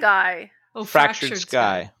second one? Sky. Oh, Fractured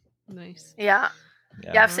Sky. Nice. Yeah,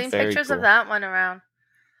 I've seen pictures of that one around.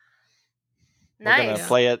 Nice.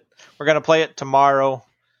 We're gonna play it tomorrow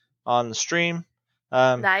on the stream.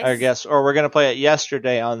 Nice. I guess, or we're gonna play it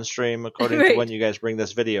yesterday on the stream, according to when you guys bring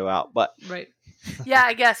this video out. But right. Yeah,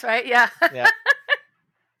 I guess, right? Yeah. Yeah.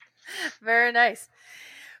 Very nice.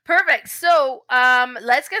 Perfect. So,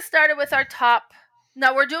 let's get started with our top.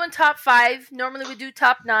 Now we're doing top 5. Normally we do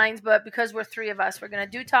top 9s, but because we're 3 of us, we're gonna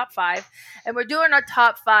do top 5, and we're doing our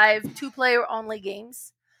top 5 2-player only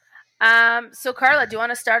games. So Carla, do you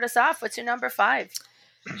want to start us off? What's your number 5?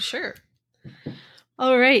 Sure.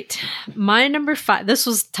 All right. My number 5. This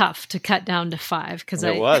was tough to cut down to 5 because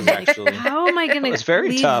it was actually. How am I going to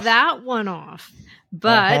leave tough. that one off?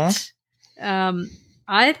 But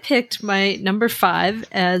I picked my number 5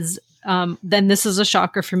 as. Then this is a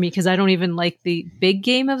shocker for me because I don't even like the big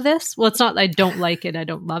game of this. Well, it's not. I don't like it. I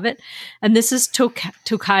don't love it. And this is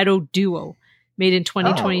Tokaido Duo, made in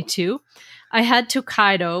 2022. I had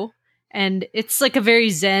Tokaido And it's like a very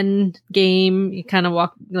zen game. You kind of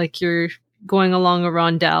walk like you're going along a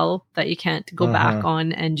rondel that you can't go back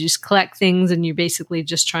on, and you just collect things, and you're basically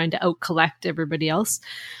just trying to out collect everybody else.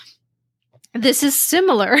 This is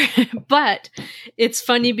similar, but it's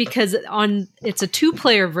funny because it's a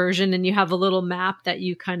 2-player version, and you have a little map that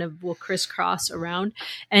you kind of will crisscross around,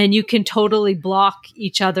 and you can totally block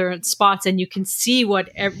each other at spots, and you can see what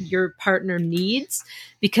your partner needs,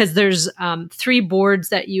 because there's 3 boards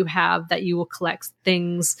that you have that you will collect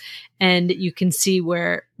things, and you can see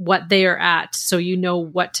what they are at, so you know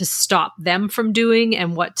what to stop them from doing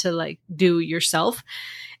and what to like do yourself.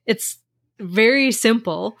 It's very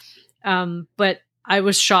simple. But I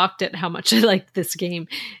was shocked at how much I liked this game.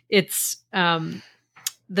 It's the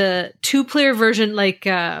 2-player version, like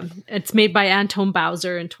it's made by Anton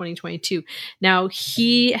Bowser in 2022. Now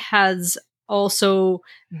he has also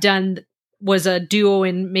was a duo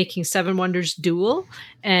in making Seven Wonders Duel,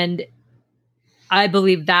 and I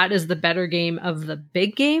believe that is the better game of the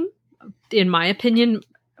big game, in my opinion.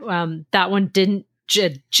 That one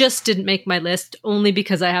just didn't make my list, only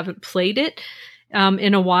because I haven't played it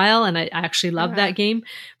in a while, and I actually love that game.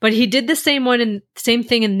 But he did the same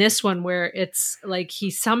thing in this one, where it's like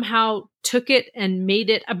he somehow took it and made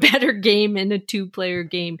it a better game in a 2-player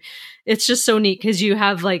game. It's just so neat because you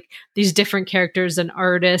have like these different characters, an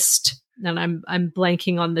artist, and I'm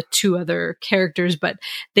blanking on the 2 other characters, but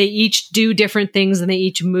they each do different things and they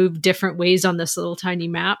each move different ways on this little tiny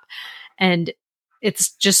map. And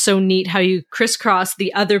it's just so neat how you crisscross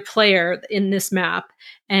the other player in this map,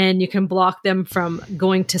 and you can block them from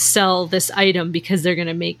going to sell this item because they're going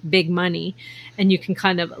to make big money. And you can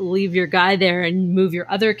kind of leave your guy there and move your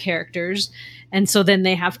other characters. And so then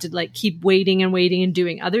they have to like keep waiting and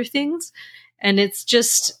doing other things. And it's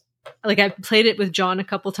just like, I played it with John a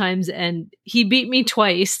couple times and he beat me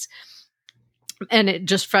twice. And it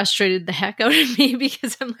just frustrated the heck out of me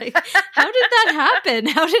because I'm like, how did that happen?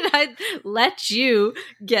 How did I let you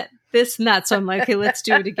get this and that? So I'm like, okay, let's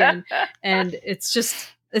do it again. And it's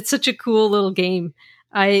such a cool little game.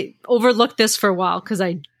 I overlooked this for a while because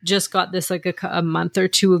I just got this like a month or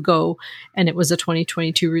 2 ago, and it was a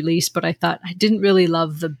 2022 release. But I thought I didn't really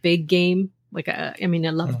love the big game. Like, I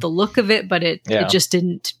loved the look of it, but it just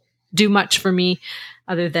didn't do much for me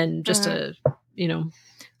other than just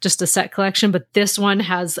just a set collection. But this one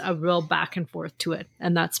has a real back and forth to it.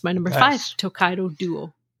 And that's my number 5, Tokaido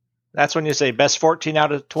Duo. That's when you say best 14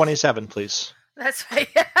 out of 27, please. That's right.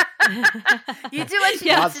 You do what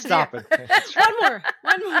you Not need to stopping. do.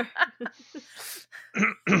 One more.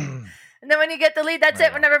 And then when you get the lead, that's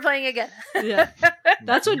it. We're never playing again. Yeah.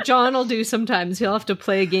 That's what John will do sometimes. He'll have to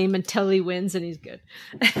play a game until he wins and he's good.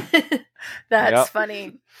 That's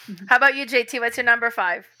funny. How about you, JT? What's your number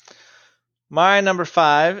 5? My number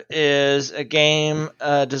 5 is a game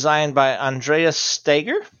designed by Andreas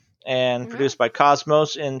Steger and produced by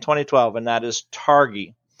Cosmos in 2012, and that is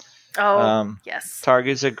Targi. Oh, yes. Targi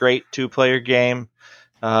is a great 2-player game.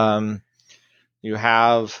 You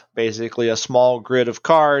have basically a small grid of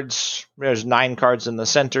cards. There's 9 cards in the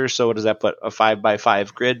center, so what does that put? A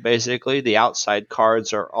 5x5 grid, basically. The outside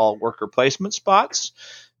cards are all worker placement spots.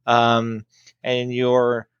 And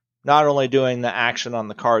you're not only doing the action on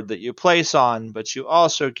the card that you place on, but you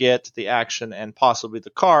also get the action and possibly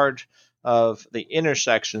the card of the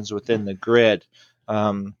intersections within the grid.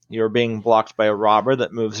 You're being blocked by a robber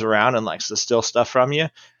that moves around and likes to steal stuff from you.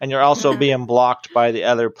 And you're also being blocked by the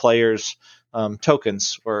other players'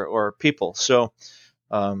 tokens or people. So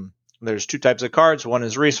there's 2 types of cards. One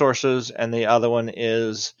is resources, and the other one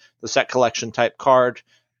is the set collection type card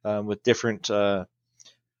with different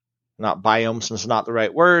not biomes is not the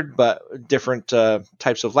right word, but different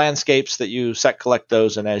types of landscapes that you set collect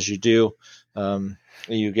those, and as you do,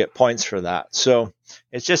 you get points for that. So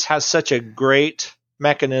it just has such a great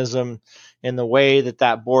mechanism in the way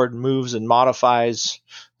that board moves and modifies.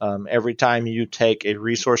 Every time you take a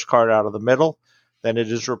resource card out of the middle, then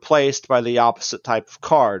it is replaced by the opposite type of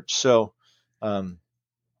card. So, and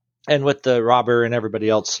with the robber and everybody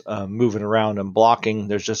else moving around and blocking,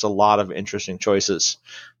 there's just a lot of interesting choices.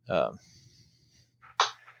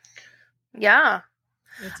 Yeah,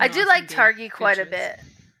 I do like Targi quite a bit.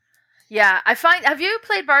 Yeah, have you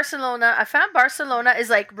played Barcelona? I found Barcelona is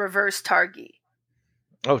like reverse Targi.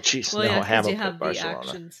 Oh, jeez. Well, no, I haven't you have played the Barcelona.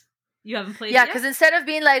 actions. You haven't played Yeah, it because instead of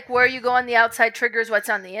being like where you go on the outside triggers what's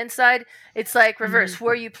on the inside, it's like reverse.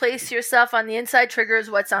 Where you place yourself on the inside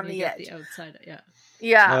triggers what's on the edge. The outside, yeah.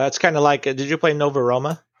 Yeah. That's kind of like, did you play Nova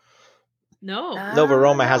Roma? No. Nova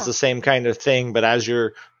Roma has the same kind of thing, but as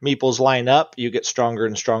your meeples line up, you get stronger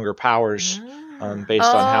and stronger powers based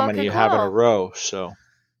on how many you have in a row. So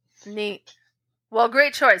neat. Well,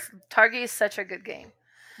 great choice. Targi is such a good game.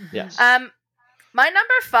 Yes. My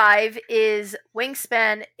number 5 is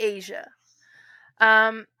Wingspan Asia.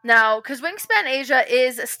 Now, because Wingspan Asia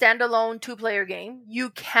is a standalone 2-player game, you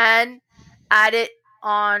can add it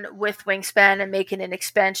on with Wingspan and make it an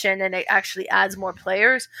expansion, and it actually adds more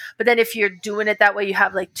players. But then if you're doing it that way, you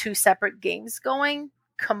have like 2 separate games going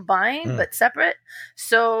combined but separate.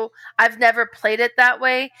 So I've never played it that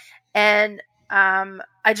way, and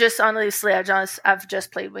I've just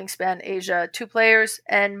played Wingspan Asia 2 players,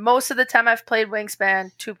 and most of the time I've played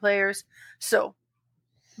Wingspan 2 players. So,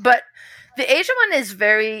 but the Asia one is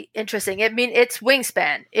very interesting. I mean, it's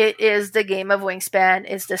Wingspan. It is the game of Wingspan.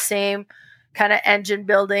 It's the same kind of engine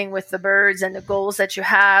building with the birds and the goals that you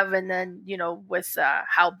have, and then, you know, with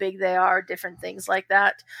how big they are, different things like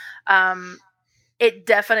that. It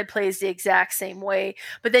definitely plays the exact same way.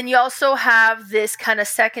 But then you also have this kind of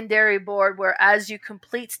secondary board where as you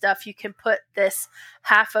complete stuff, you can put this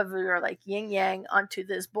half of your like yin yang onto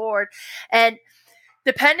this board. And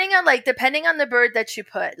depending on the bird that you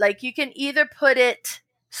put, like you can either put it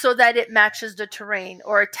so that it matches the terrain,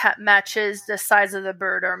 or it matches the size of the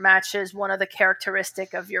bird, or matches one of the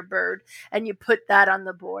characteristic of your bird, and you put that on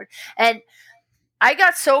the board. And I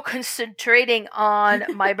got so concentrating on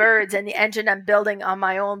my birds and the engine I'm building on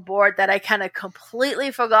my own board that I kind of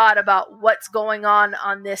completely forgot about what's going on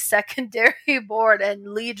this secondary board,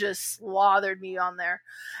 and Lee just slaughtered me on there.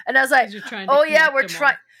 And I was like, oh yeah, we're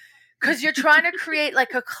trying, because you're trying to create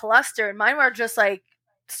like a cluster, and mine were just like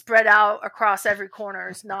spread out across every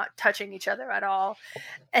corners, not touching each other at all.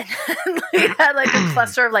 And Lee had like a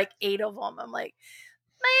cluster of like 8 of them. I'm like,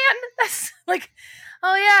 man, that's like,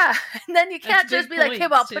 oh yeah. And then you can't just be like, okay,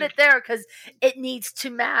 well, I'll put it there because it needs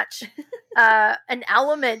to match an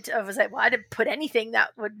element of, I was like, well, I didn't put anything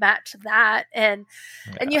that would match that. And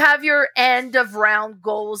you have your end of round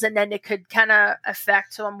goals, and then it could kind of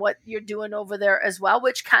affect on what you're doing over there as well,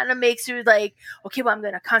 which kind of makes you like, okay, well, I'm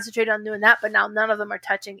going to concentrate on doing that, but now none of them are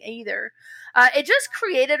touching either. It just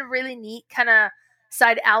created a really neat kind of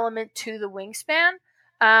side element to the Wingspan.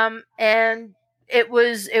 And it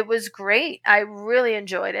was great. I really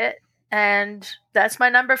enjoyed it. And that's my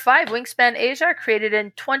number 5, Wingspan Asia, created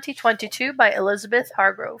in 2022 by Elizabeth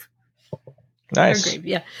Hargrove. Nice. Hargrave,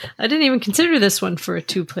 yeah. I didn't even consider this one for a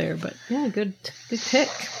 2-player, but yeah, good pick.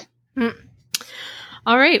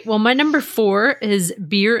 All right. Well, my number 4 is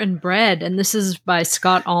Beer and Bread, and this is by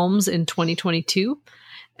Scott Alms in 2022.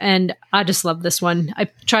 And I just love this one. I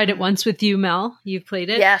tried it once with you, Mel. You've played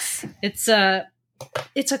it. Yes.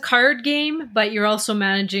 It's a card game, but you're also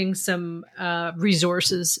managing some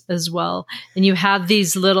resources as well. And you have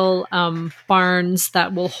these little barns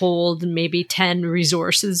that will hold maybe 10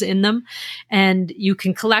 resources in them. And you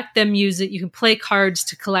can collect them, you can play cards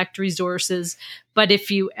to collect resources. But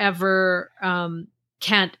if you ever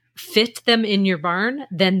can't fit them in your barn,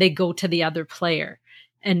 then they go to the other player.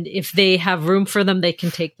 And if they have room for them, they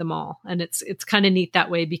can take them all. And it's kind of neat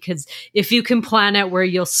that way, because if you can plan it where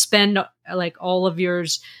you'll spend like all of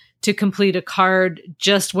yours to complete a card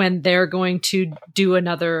just when they're going to do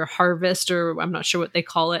another harvest, or I'm not sure what they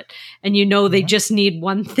call it, and you know they just need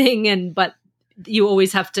one thing, but you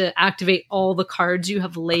always have to activate all the cards you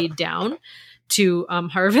have laid down to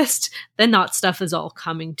harvest, then that stuff is all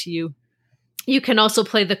coming to you. You can also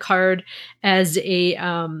play the card as a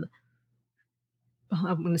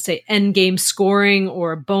I'm going to say end game scoring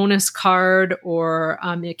or a bonus card, or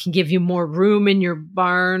it can give you more room in your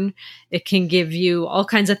barn. It can give you all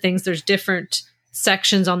kinds of things. There's different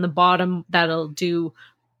sections on the bottom that'll do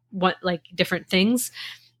different things.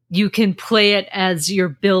 You can play it as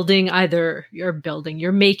you're making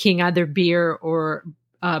either beer or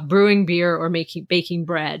brewing beer, or baking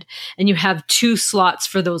bread, and you have 2 slots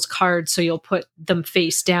for those cards. So you'll put them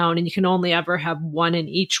face down, and you can only ever have one in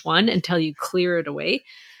each one until you clear it away.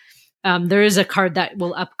 There is a card that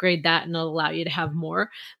will upgrade that and it'll allow you to have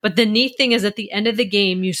more. But the neat thing is, at the end of the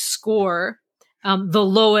game, you score the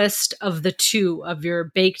lowest of the 2 of your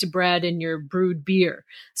baked bread and your brewed beer.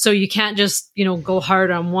 So you can't just, go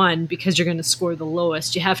hard on one because you're going to score the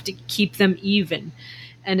lowest. You have to keep them even.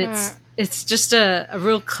 And it's just a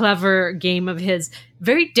real clever game of his.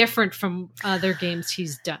 Very different from other games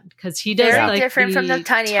he's done, because he does very different from the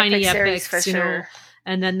Tiny Epic series for sure.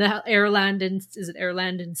 And then the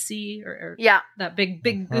Airland and Sea or that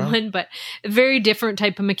big one, but a very different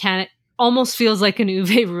type of mechanic. Almost feels like an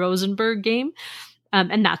Uwe Rosenberg game.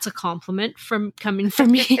 And that's a compliment from coming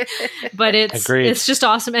from me, but Agreed. it's just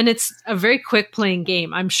awesome. And it's a very quick playing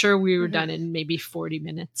game. I'm sure we were done in maybe 40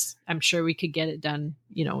 minutes. I'm sure we could get it done,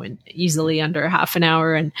 in easily under half an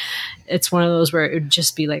hour. And it's one of those where it would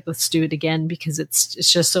just be like, let's do it again, because it's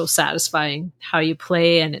just so satisfying how you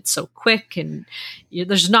play, and it's so quick, and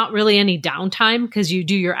there's not really any downtime because you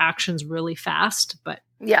do your actions really fast. But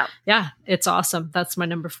yeah, it's awesome. That's my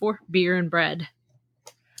number 4, Beer and Bread.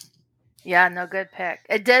 Yeah, no, good pick.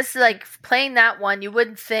 It does, like, playing that one, you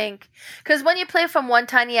wouldn't think, because when you play from one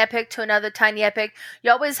Tiny Epic to another Tiny Epic,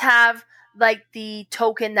 you always have, like, the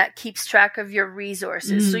token that keeps track of your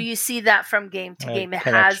resources. So you see that from game to game. It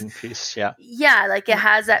has piece, yeah. Yeah, like, it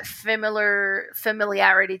has that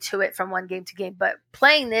familiarity to it from one game to game. But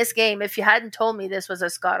playing this game, if you hadn't told me this was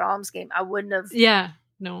a Scott Alms game, I wouldn't have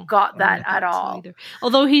got that at all. Either.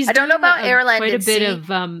 Although I don't know about Airland quite a bit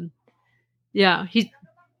of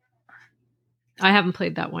I haven't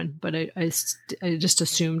played that one, but I just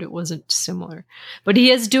assumed it wasn't similar. But he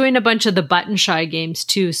is doing a bunch of the Button Shy games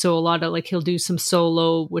too. So a lot of, like, he'll do some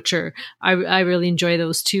solo, which are, I really enjoy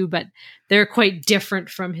those too, but they're quite different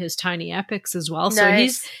from his Tiny Epics as well.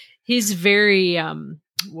 Nice. So he's very,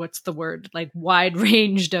 what's the word? Like, wide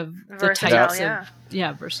ranged of the types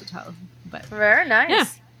of, versatile. But very nice. Yeah.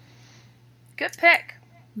 Good pick.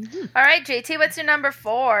 All right, JT, what's your number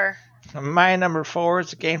 4? My number 4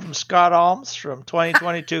 is a game from Scott Alms from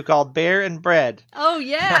 2022 called Beer and Bread. Oh,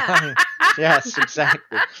 yeah. Yes,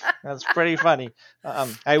 exactly. That's pretty funny.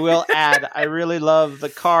 I will add, I really love the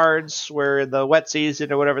cards where in the wet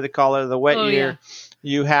season, or whatever they call it, the wet year,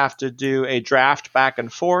 you have to do a draft back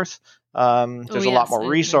and forth. There's a lot more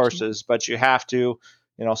resources, but you have to,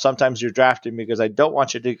 sometimes you're drafting because I don't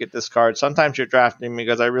want you to get this card. Sometimes you're drafting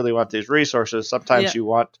because I really want these resources. Sometimes you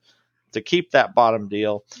want to keep that bottom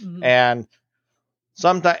deal. And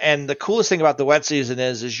the coolest thing about the wet season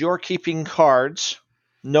is you're keeping cards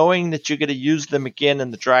knowing that you're going to use them again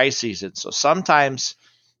in the dry season. So sometimes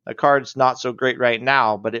a card's not so great right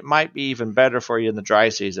now, but it might be even better for you in the dry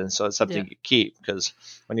season. So it's something you keep, because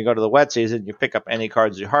when you go to the wet season, you pick up any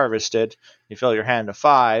cards you harvested, you fill your hand to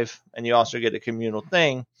 5, and you also get a communal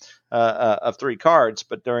thing of 3 cards.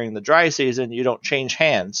 But during the dry season, you don't change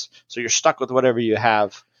hands. So you're stuck with whatever you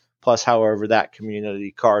have, plus however that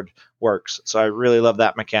community card works. So I really love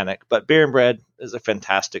that mechanic. But Beer and Bread is a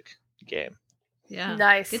fantastic game. Yeah.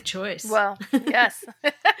 Nice. Good choice. Well, yes.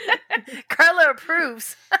 Carla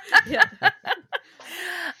approves. Yeah. All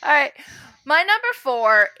right. My number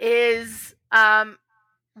 4 is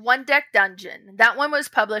One Deck Dungeon. That one was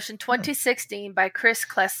published in 2016 by Chris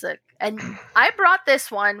Klesick. And I brought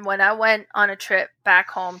this one when I went on a trip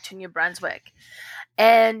back home to New Brunswick.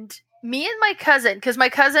 And me and my cousin, because my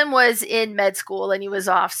cousin was in med school and he was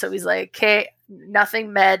off, so he's like, okay,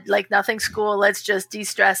 nothing med, like nothing school, let's just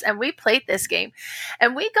de-stress. And we played this game,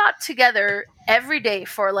 and we got together every day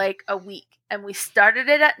for like a week, and we started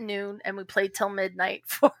it at noon and we played till midnight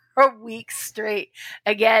for a week straight,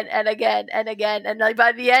 again and again and again. And like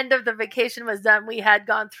by the end of the vacation was done, we had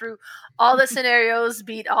gone through all the scenarios,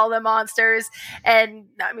 beat all the monsters, and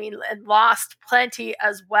lost plenty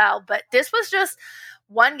as well. But this was just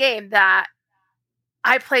one game that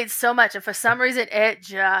I played so much, and for some reason it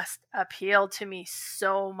just appealed to me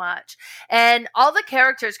so much. And all the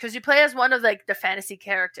characters, because you play as one of like the fantasy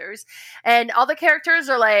characters, and all the characters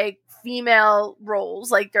are like female roles,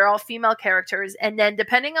 like they're all female characters, and then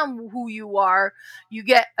depending on who you are, you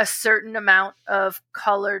get a certain amount of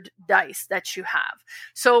colored dice that you have.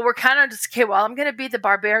 So we're kind of just, okay, well, I'm gonna be the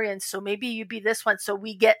barbarian, so maybe you be this one, so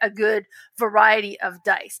we get a good variety of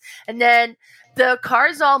dice. And then the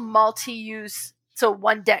cards all multi-use. So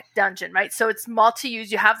one deck dungeon, right? So it's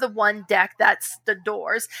multi-use. You have the one deck, that's the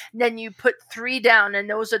doors. And then you put 3 down, and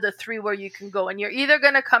those are the 3 where you can go. And you're either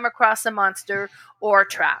going to come across a monster or a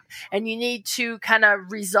trap. And you need to kind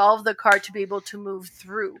of resolve the card to be able to move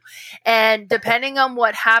through. And depending on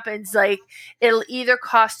what happens, like it'll either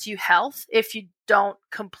cost you health if you don't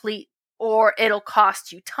complete, or it'll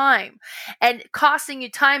cost you time. And costing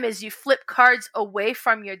you time is you flip cards away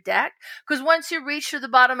from your deck, because once you reach to the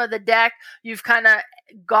bottom of the deck, you've kind of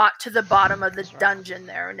got to the bottom of the dungeon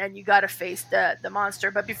there, and then you got to face the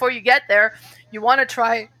monster. But before you get there, you want to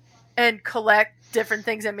try and collect different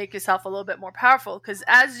things and make yourself a little bit more powerful, because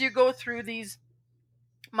as you go through these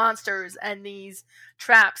monsters and these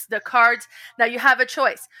traps, the cards, now you have a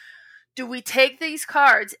choice. Do we take these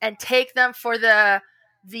cards and take them for the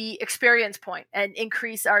experience point and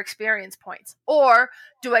increase our experience points? Or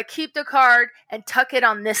do I keep the card and tuck it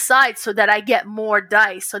on this side so that I get more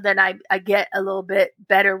dice, so then I get a little bit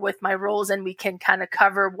better with my rolls, and we can kind of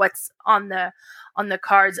cover what's on the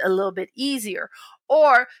cards a little bit easier?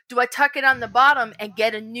 Or do I tuck it on the bottom and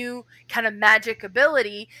get a new kind of magic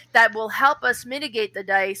ability that will help us mitigate the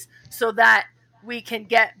dice so that we can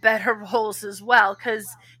get better rolls as well? Because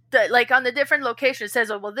like on the different locations, it says,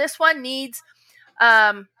 oh, well, this one needs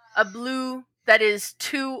a blue that is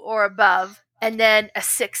 2 or above, and then a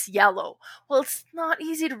 6 yellow. Well, it's not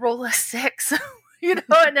easy to roll a 6.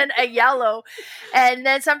 And then a yellow. And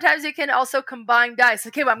then sometimes you can also combine dice.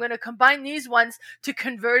 Okay, well, I'm going to combine these ones to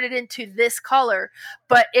convert it into this color.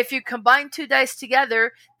 But if you combine 2 dice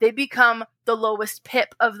together, they become the lowest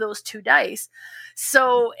pip of those 2 dice.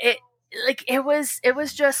 So it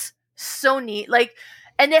was just so neat. Like,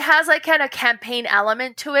 and it has like kind of campaign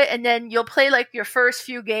element to it. And then you'll play like your first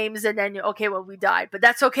few games and then okay, well, we died, but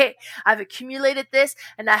that's okay. I've accumulated this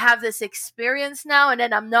and I have this experience now. And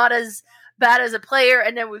then I'm not as bad as a player,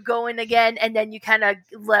 and then we go in again, and then you kind of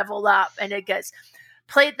level up, and it gets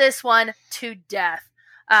played this one to death.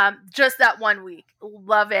 Just that 1 week.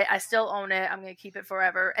 Love it. I still own it. I'm going to keep it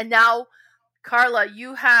forever. And now, Carla,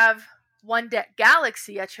 you have One Deck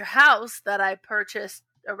Galaxy at your house that I purchased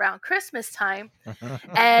around Christmas time.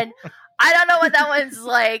 And I don't know what that one's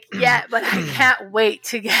like yet, but I can't wait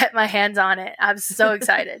to get my hands on it. I'm so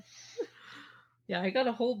excited. Yeah, I got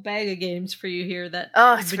a whole bag of games for you here that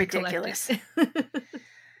it's ridiculous.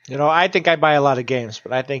 I think I buy a lot of games,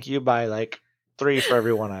 but I think you buy like 3 for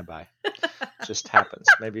every one I buy. Just happens.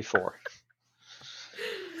 Maybe 4.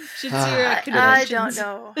 Should see your I don't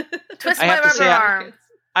know. Twist my rubber arm.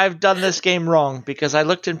 I've done this game wrong because I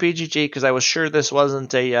looked in BGG because I was sure this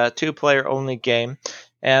wasn't a 2-player only game.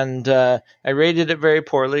 And I rated it very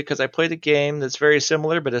poorly because I played a game that's very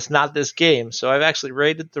similar, but it's not this game. So I've actually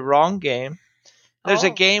rated the wrong game. There's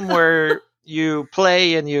a game where you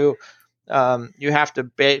play and you have to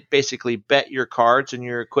basically bet your cards and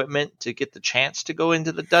your equipment to get the chance to go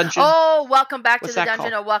into the dungeon. Oh, welcome back to the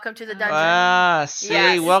dungeon, or welcome to the dungeon.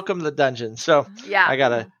 See, welcome to the dungeon. So yeah, I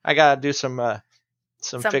gotta do some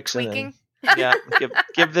fixing. Tweaking. And,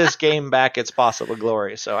 give this game back its possible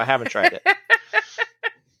glory. So I haven't tried it.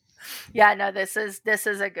 Yeah, no, this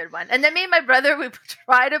is a good one. And then me and my brother, we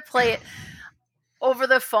try to play it over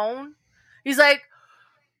the phone. He's like,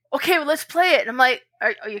 okay, well, let's play it. And I'm like,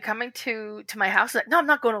 are you coming to my house? Like, no, I'm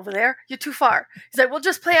not going over there. You're too far. He's like, well,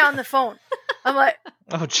 just play it on the phone. I'm like,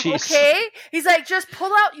 oh, jeez. Okay. He's like, just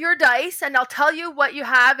pull out your dice and I'll tell you what you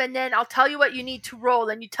have. And then I'll tell you what you need to roll.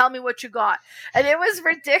 And you tell me what you got. And it was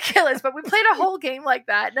ridiculous. But we played a whole game like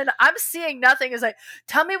that. And then I'm seeing nothing. It's like,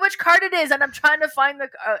 tell me which card it is. And I'm trying to find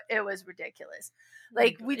it was ridiculous.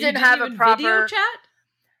 Like, we didn't have a proper video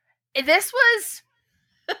chat. This was...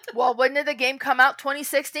 Well, when did the game come out?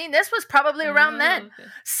 2016? This was probably around then. Okay.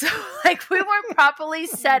 So, like, we weren't properly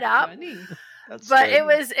set up. But funny.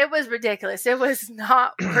 It was ridiculous. It was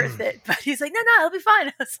not worth it. But he's like, no, it'll be fine.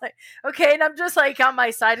 I was like, okay. And I'm just like on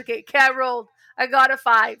my side. Okay, I rolled. I got a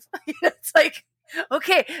 5. It's like,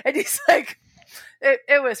 okay. And he's like,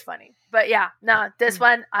 it was funny. But yeah, no, this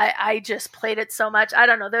one, I just played it so much. I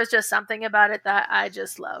don't know. There's just something about it that I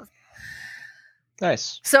just love.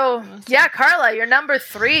 Nice. So, yeah, Carla, you're number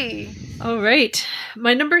 3. All right.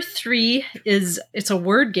 My number 3 it's a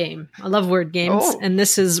word game. I love word games. Oh. And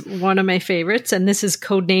this is one of my favorites. And this is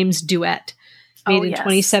Codenames Duet. Made in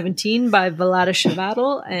 2017 by Vlaada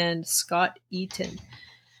Chvátil and Scott Eaton.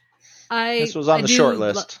 This was on the short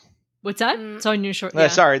list. What's that? It's on your short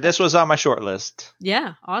list. Sorry, this was on my short list.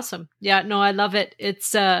 Yeah, awesome. Yeah, no, I love it.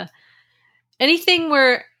 It's anything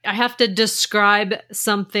where I have to describe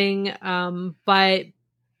something by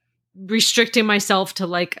restricting myself to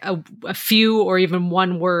like a few or even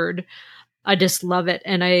one word. I just love it.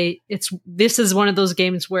 And this is one of those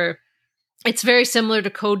games where it's very similar to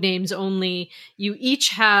Codenames, only you each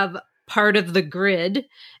have part of the grid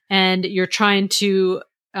and you're trying to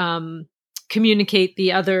communicate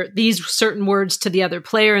these certain words to the other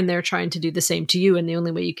player, and they're trying to do the same to you. And the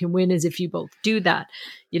only way you can win is if you both do that.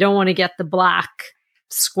 You don't want to get the black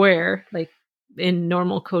square like in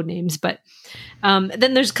normal Codenames, but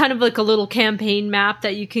then there's kind of like a little campaign map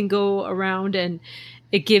that you can go around, and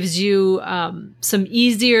it gives you some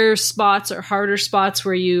easier spots or harder spots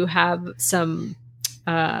where you have some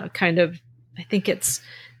kind of, I think it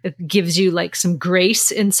gives you like some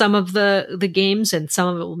grace in some of the games, and some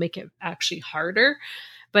of it will make it actually harder.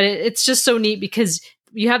 But it's just so neat because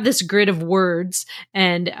you have this grid of words,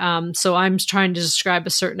 and so I'm trying to describe a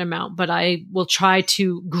certain amount, but I will try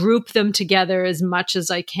to group them together as much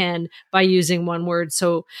as I can by using one word.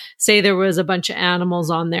 So say there was a bunch of animals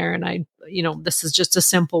on there, and this is just a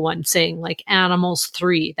simple one saying like animals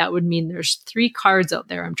 3. That would mean there's 3 cards out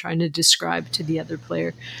there I'm trying to describe to the other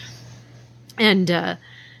player. And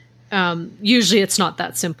usually it's not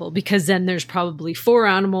that simple, because then there's probably 4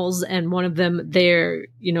 animals and one of them they're,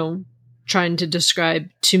 trying to describe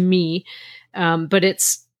to me. But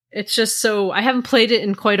it's just so, I haven't played it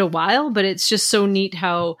in quite a while, but it's just so neat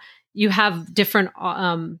how you have different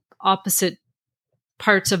opposite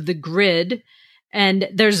parts of the grid. And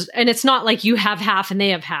it's not like you have half and they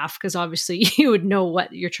have half, because obviously you would know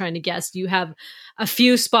what you're trying to guess. You have a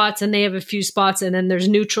few spots and they have a few spots, and then there's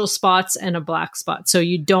neutral spots and a black spot. So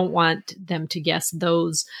you don't want them to guess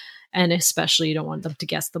those, and especially you don't want them to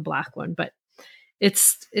guess the black one. But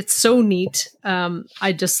it's so neat.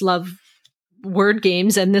 I just love word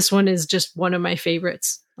games, and this one is just one of my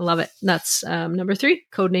favorites. I love it. That's number 3,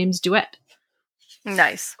 Codenames Duet.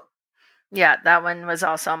 Nice. Yeah, that one was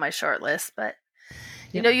also on my short list, but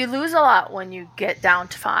you lose a lot when you get down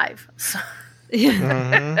to 5. So.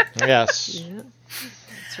 Yes. Yeah,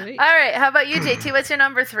 that's right. All right. How about you, JT? What's your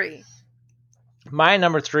number 3? My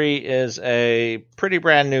number 3 is a pretty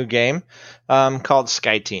brand new game called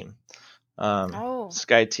Sky Team.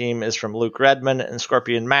 Sky Team is from Luke Redmond and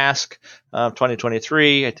Scorpion Mask,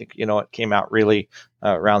 2023. I think, it came out really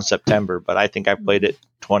around September, but I think I played it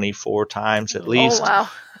 24 times at least. Oh, wow.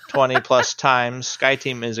 20 plus times. Sky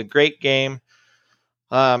Team is a great game.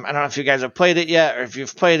 I don't know if you guys have played it yet, or if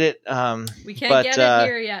you've played it. We can't get it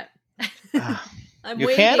here yet. I'm you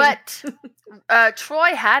waiting. can't? But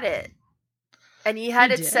Troy had it, and he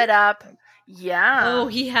had it set up. Yeah. Oh,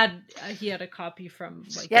 he had a copy from.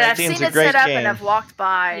 I've seen it set up and I've walked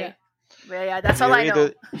by. Yeah, that's all I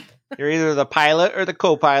know. You're either the pilot or the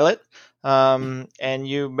co-pilot, and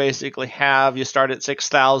you start at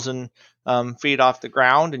 6,000 feet off the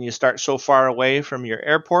ground, and you start so far away from your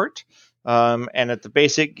airport. And at the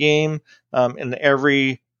basic game, in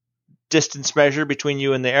every distance measure between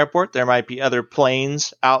you and the airport, there might be other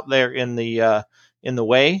planes out there in the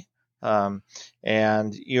way.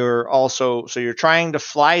 And you're trying to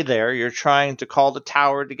fly there. You're trying to call the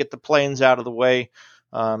tower to get the planes out of the way.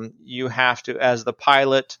 You have to, as the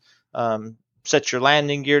pilot, set your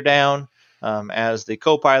landing gear down. As the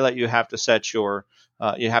co-pilot, you have to set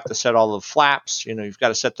all the flaps. You've got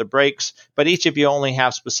to set the brakes. But each of you only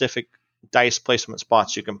have specific dice placement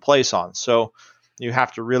spots you can place on. So you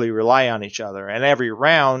have to really rely on each other. And every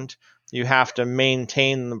round, you have to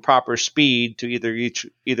maintain the proper speed to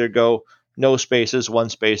either go no spaces, 1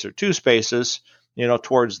 space, or 2 spaces,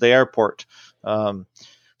 towards the airport. And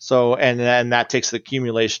then that takes the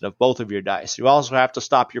accumulation of both of your dice. You also have to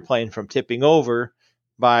stop your plane from tipping over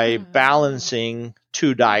by balancing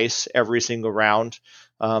 2 dice every single round,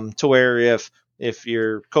 to where if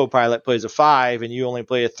your co-pilot plays a 5 and you only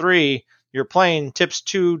play a 3, your plane tips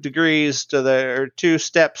 2 degrees to 2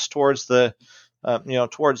 steps towards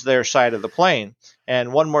towards their side of the plane,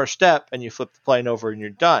 and 1 more step and you flip the plane over and you're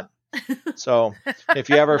done. So if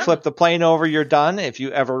you ever flip the plane over, you're done. If you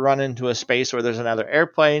ever run into a space where there's another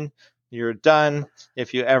airplane, you're done.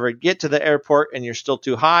 If you ever get to the airport and you're still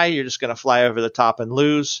too high, you're just going to fly over the top and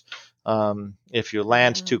lose. If you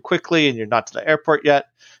land too quickly and you're not to the airport yet,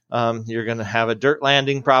 you're going to have a dirt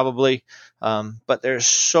landing probably. But there's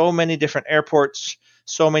so many different airports,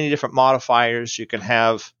 so many different modifiers. You can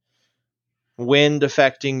have wind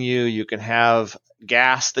affecting you. You can have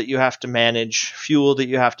gas that you have to manage, fuel that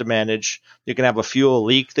you have to manage. You can have a fuel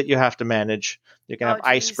leak that you have to manage. You can have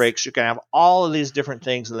ice breaks. You can have all of these different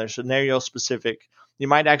things, and they're scenario specific. You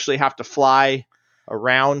might actually have to fly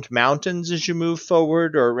around mountains as you move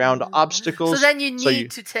forward, or around obstacles. So then you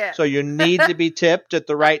need to tip. So you need to be tipped at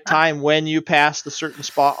the right time when you pass the certain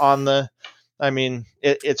spot on the. I mean,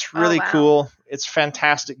 it's really cool. It's a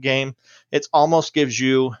fantastic game. It almost gives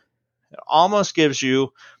you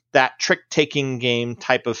that trick-taking game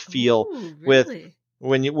type of feel. Ooh, really? with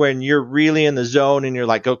when you're really in the zone and you're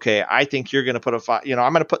like, okay, I think you're going to put I'm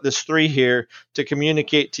going to put this 3 here to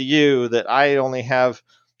communicate to you that I only have,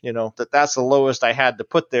 that's the lowest I had to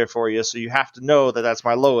put there for you. So you have to know that that's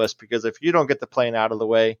my lowest, because if you don't get the plane out of the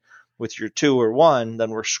way with your 2 or 1, then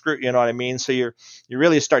we're screwed. You know what I mean? So you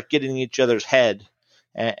really start getting in each other's head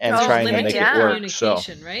and trying to make it work. So,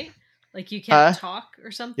 right? Like you can't talk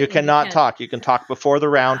or something? You cannot talk. You can talk before the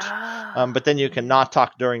round, but then you cannot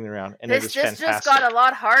talk during the round. And it is fantastic. This just got a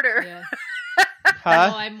lot harder.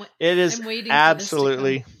 Yeah. It is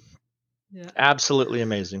absolutely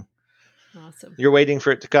amazing. Awesome. You're waiting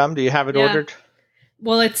for it to come? Do you have it ordered?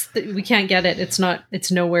 Well, we can't get it.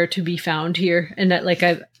 It's nowhere to be found here. And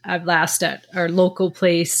I've last at our local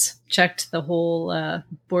place, checked the whole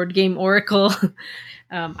board game Oracle.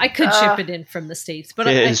 I could ship it in from the States, but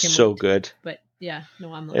it I is can so wait. good. But yeah,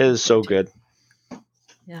 no, it is so good.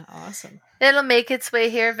 Yeah, awesome. It'll make its way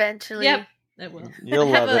here eventually. Yep. It will.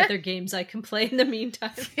 You'll I have love it. other games I can play in the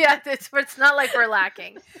meantime. Yeah, it's not like we're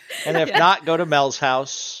lacking. And if not, go to Mel's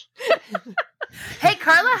house. Hey,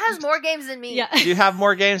 Carla has more games than me. Yeah. Do you have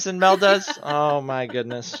more games than Mel does? Oh my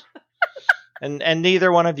goodness. And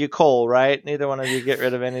neither one of you Cole, right? Neither one of you get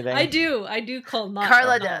rid of anything. I do call not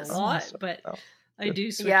Carla not does. a lot, but Oh. I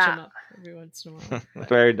do switch Yeah. them up every once in a while.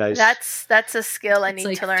 Very nice. That's a skill I It's need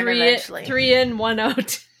like to learn three eventually. three in, one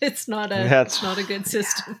out. It's not a good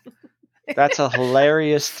system. That's a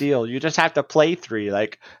hilarious deal. You just have to play 3.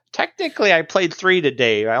 Like, technically, I played 3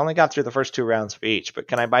 today. I only got through the first 2 rounds of each. But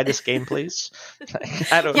can I buy this game, please?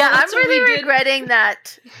 I don't. Yeah, I'm That's what we really did. regretting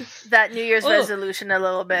that New Year's Oh. resolution a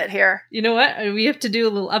little bit here. You know what? We have to do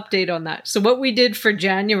a little update on that. So what we did for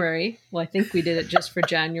January, well, I think we did it just for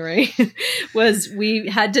January, was we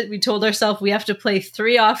told ourselves we have to play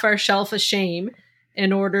 3 off our shelf of shame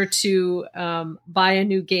in order to buy a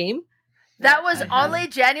new game. That was I have- only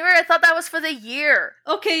January. I thought that was for the year.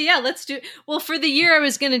 Okay, yeah, let's do. Well, for the year, I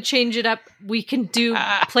was going to change it up. We can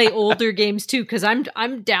play older games too, because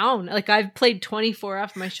I'm down. Like I've played 24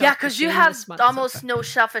 off my shelf. Yeah, because you have almost no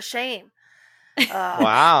shelf of shame.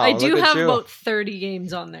 Wow. I do look at have you. about 30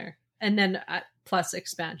 games on there, and then plus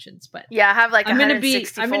expansions. But Yeah, I have like I'm gonna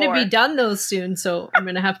 164. be done those soon, so I'm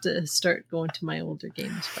gonna have to start going to my older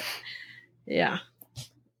games. But yeah.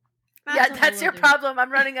 Yeah, a that's whole your other- problem.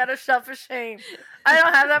 I'm running out of shelf of shame. I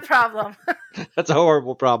don't have that problem. That's a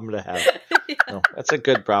horrible problem to have. Yeah. No, that's a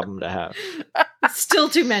good problem to have. It's still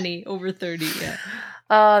too many, over 30. Yeah.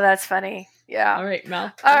 Oh, that's funny. Yeah. All right, Mel. All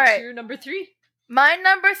what's right. your number 3? My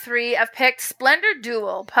number 3, I've picked Splendor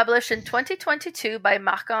Duel, published in 2022 by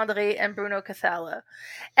Marc-André and Bruno Cathala.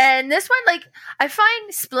 And this one, like, I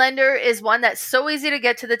find Splendor is one that's so easy to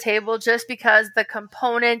get to the table just because the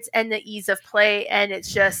components and the ease of play, and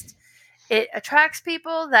it's just, it attracts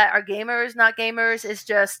people that are gamers, not gamers. It's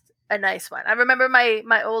just a nice one. I remember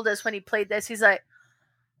my oldest, when he played this, he's like,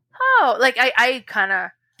 oh, like, I kind of,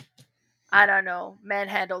 I don't know,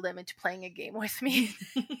 manhandled him into playing a game with me,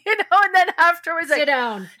 you know, and then afterwards, Sit like,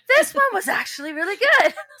 down. this one was actually really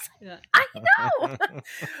good. Yeah. I know.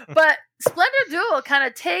 But Splendor Duel kind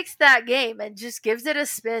of takes that game and just gives it a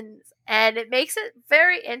spin, and it makes it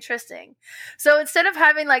very interesting. So instead of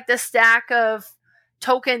having like the stack of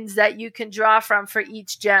tokens that you can draw from for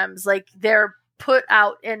each gems, like they're put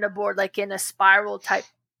out in the board, like in a spiral type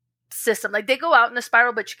system. Like they go out in a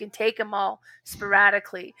spiral, but you can take them all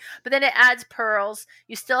sporadically. But then it adds pearls.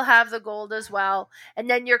 You still have the gold as well. And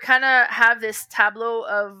then you're kind of have this tableau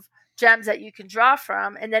of gems that you can draw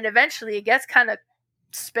from. And then eventually it gets kind of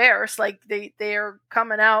sparse. Like they are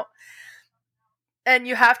coming out. And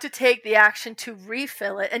you have to take the action to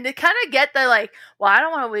refill it. And to kind of get the like, well, I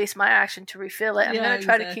don't want to waste my action to refill it. I'm Yeah, going to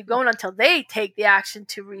try to exactly. keep going until they take the action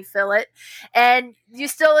to refill it. And you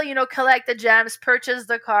still, you know, collect the gems, purchase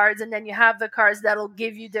the cards, and then you have the cards that'll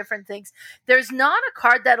give you different things. There's not a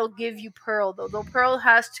card that'll give you Pearl, though. The Pearl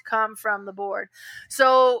has to come from the board.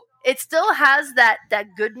 So it still has that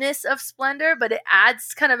goodness of Splendor, but it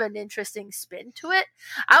adds kind of an interesting spin to it.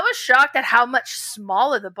 I was shocked at how much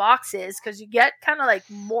smaller the box is because you get kind of like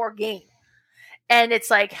more game. And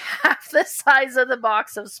it's like half the size of the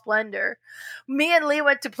box of Splendor. Me and Lee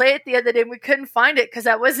went to play it the other day and we couldn't find it because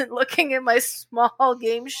I wasn't looking in my small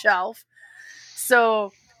game shelf.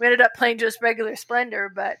 So we ended up playing just regular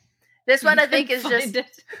Splendor, but this one I think is just...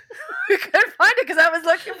 We couldn't find it because I was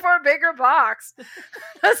looking for a bigger box.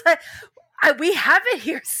 I was like, we have it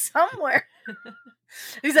here somewhere.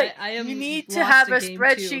 He's like, you need to have a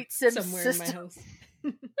spreadsheet somewhere system.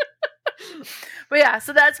 in my house. But yeah,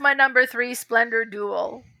 so that's my number 3, Splendor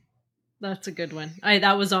Duel. That's a good one.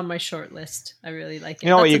 That was on my short list. I really like it. You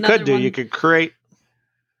know what That's you could another do? one- You could create.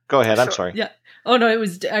 Go ahead. I'm Sure. sorry. Yeah. Oh no, I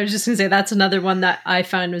was just gonna say that's another one that I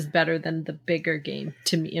found was better than the bigger game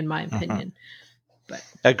to me, in my opinion. But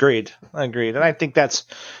Agreed. And I think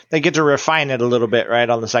they get to refine it a little bit, right,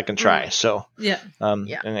 on the second try. So, yeah,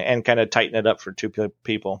 Yeah. and kind of tighten it up for two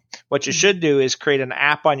people. What you should do is create an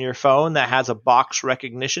app on your phone that has a box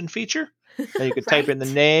recognition feature. And you could type in the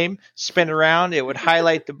Right. name, spin around, it would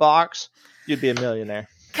highlight the box. You'd be a millionaire.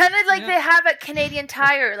 Kind of like Yeah. they have at Canadian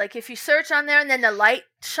Tire. Like if you search on there and then the light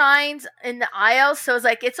shines in the aisle. So it's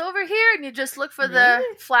like, it's over here. And you just look for the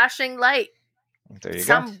Really? flashing light. There you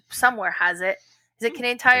go. Somewhere has it. Is it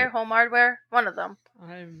Canadian Tire, Home Hardware? One of them.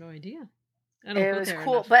 I have no idea. I don't It go was there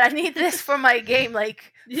cool. enough. But I need this for my game,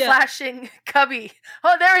 like Yeah. flashing cubby.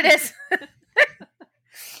 Oh, there it is.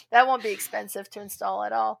 That won't be expensive to install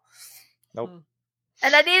at all. Nope.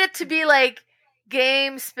 And I need it to be like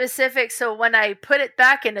game specific, so when I put it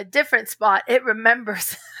back in a different spot, it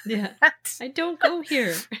remembers Yeah, that. I don't go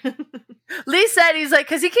here. Lee said, he's like,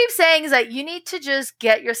 because he keeps saying, he's like, you need to just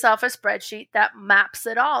get yourself a spreadsheet that maps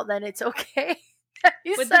it all. Then it's okay.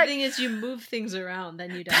 But the thing is, you move things around,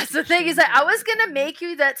 then you. That's the thing. He's like, I was gonna make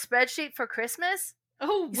you that spreadsheet for Christmas.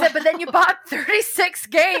 Oh, he said, but then you bought 36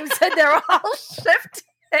 games and they're all shifted.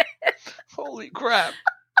 Holy crap!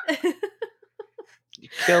 You're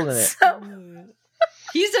killing it. So,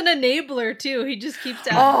 he's an enabler too. He just keeps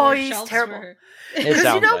adding more he's shelves terrible. for her. Because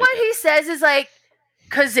you know what he says is like,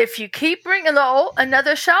 because if you keep bringing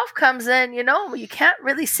another shelf comes in, you can't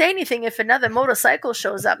really say anything if another motorcycle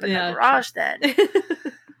shows up in the garage then.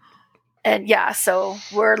 And so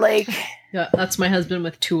we're like... Yeah, that's my husband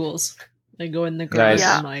with tools. I go in the garage and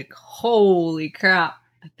I'm like, holy crap.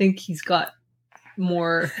 I think he's got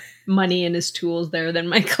more money in his tools there than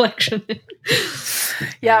my collection.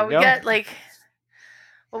 Yeah, we get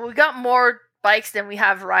we got more bikes than we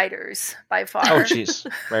have riders by far. Oh, jeez.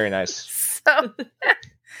 Very nice. So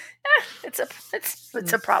it's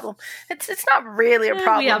a problem. It's not really a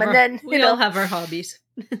problem. We all have our hobbies.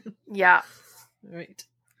 Yeah. All right.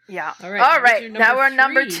 Yeah. All right. Now we're on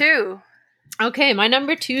number 2. Okay, my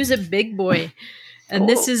number 2 is a big boy, and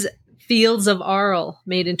this is Fields of Arle,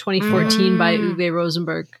 made in 2014 by Uwe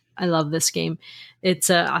Rosenberg. I love this game.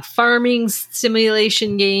 It's a farming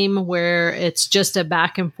simulation game where it's just a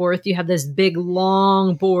back and forth. You have this big,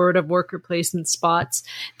 long board of worker placement spots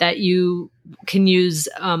that you can use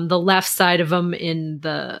the left side of them in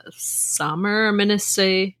the summer, I'm going to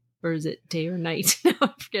say. Or is it day or night? No,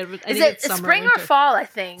 I forget. I think it's spring or fall, I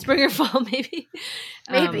think. Spring or fall, maybe.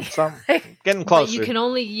 Maybe. Getting closer. But you can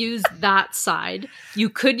only use that side.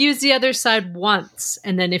 You could use the other side once.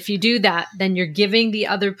 And then if you do that, then you're giving the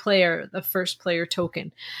other player the first player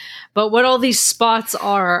token. But what all these spots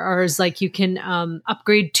are is like you can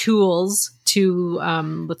upgrade tools to,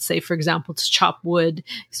 let's say, for example, to chop wood.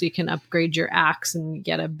 So you can upgrade your axe and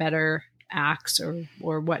get a better axe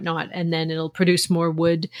or whatnot, and then it'll produce more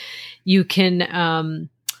wood. You can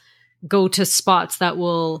go to spots that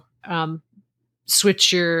will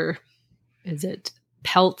switch your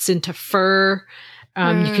pelts into fur.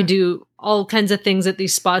 You can do all kinds of things at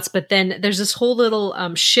these spots, but then there's this whole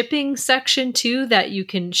little shipping section too that you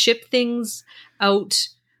can ship things out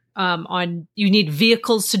you need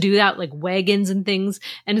vehicles to do that, like wagons and things.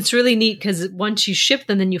 And it's really neat because once you ship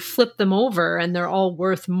them, then you flip them over and they're all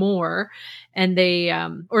worth more. And they,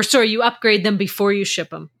 you upgrade them before you ship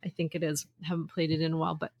them. I think it is. I haven't played it in a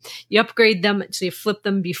while, but you upgrade them. So you flip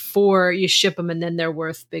them before you ship them and then they're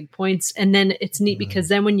worth big points. And then it's neat because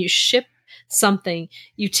then when you ship something,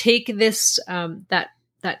 you take this,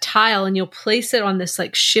 that tile and you'll place it on this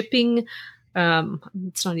like shipping,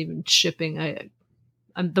 it's not even shipping.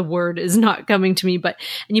 The word is not coming to me, and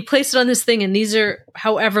you place it on this thing, and these are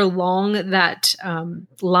however long that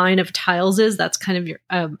line of tiles is. That's kind of your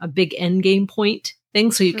a big end game point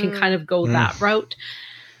thing, so you can kind of go that route.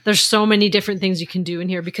 There's so many different things you can do in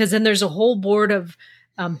here because then there's a whole board of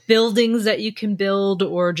buildings that you can build,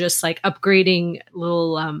 or just like upgrading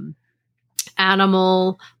little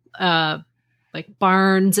animal like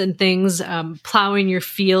barns and things, plowing your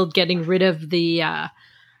field, getting rid of the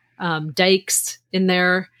dikes in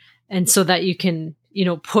there, and so that you can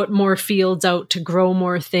put more fields out to grow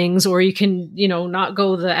more things, or you can not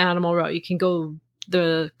go the animal route, you can go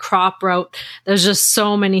the crop route. There's just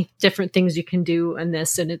so many different things you can do in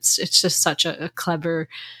this, and it's just such a clever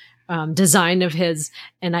design of his.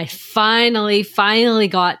 And I finally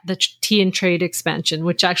got the Tea and Trade expansion,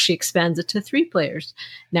 which actually expands it to 3 players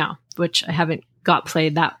now, which I haven't got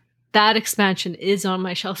played. That expansion is on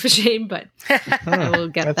my shelf of shame, but I will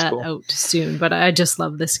get that out soon. But I just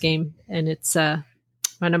love this game, and it's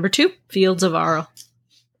my number 2, Fields of Arle.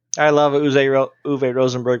 I love Uwe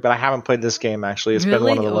Rosenberg, but I haven't played this game, actually. It's been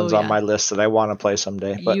one of the ones on my list that I want to play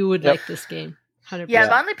someday. But, you would like this game. 100%. Yeah,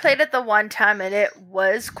 I've only played it the one time, and it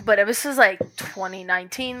was like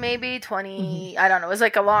 2019, maybe I don't know. It was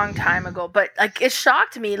like a long time ago, but like it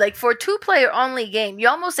shocked me. Like for a 2-player only game, you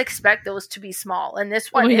almost expect those to be small, and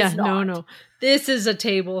this one is not. No. This is a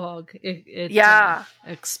table hog. It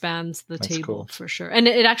expands the table for sure, and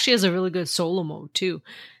it actually has a really good solo mode too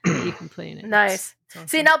that you can play in it. Nice. Awesome.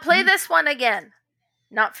 See, now play this one again,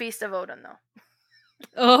 not Feast of Odin though.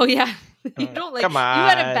 Oh yeah. You don't like. Come on. You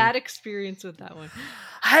had a bad experience with that one.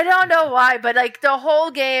 I don't know why, but like the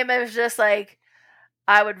whole game is just like,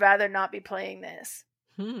 I would rather not be playing this.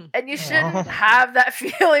 And you shouldn't have that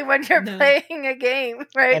feeling when you're playing a game,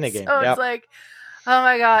 right? In a game, It's like, oh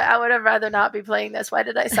my god, I would have rather not be playing this. Why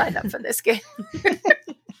did I sign up for this game?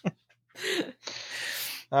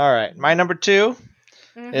 All right, my number 2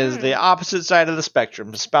 is the opposite side of the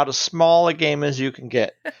spectrum. It's about as small a game as you can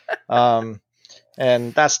get.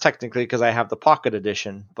 And that's technically because I have the Pocket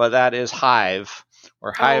Edition, but that is Hive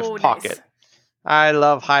or Hive Pocket. Nice. I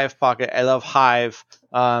love Hive Pocket. I love Hive.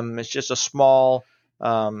 It's just a small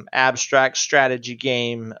abstract strategy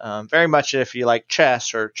game. Very much if you like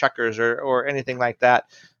chess or checkers or anything like that.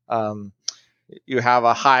 You have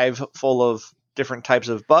a hive full of different types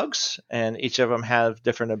of bugs, and each of them have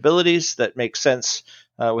different abilities that make sense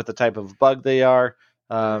with the type of bug they are.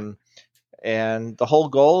 And the whole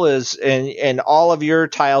goal is, and all of your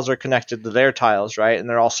tiles are connected to their tiles, right? And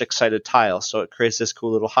they're all 6-sided tiles, so it creates this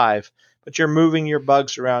cool little hive. But you're moving your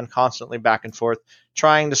bugs around constantly back and forth,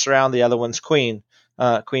 trying to surround the other one's queen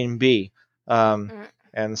bee. And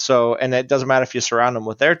it doesn't matter if you surround them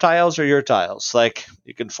with their tiles or your tiles. Like,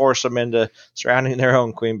 you can force them into surrounding their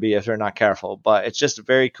own queen bee if they're not careful. But it's just a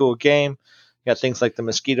very cool game. You got things like the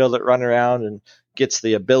mosquito that run around and gets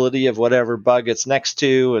the ability of whatever bug it's next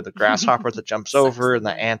to, or the grasshopper that jumps over, and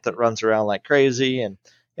the ant that runs around like crazy. And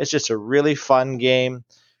it's just a really fun game.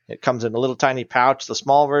 It comes in a little tiny pouch, the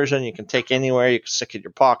small version. You can take anywhere. You can stick it in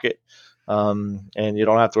your pocket, and you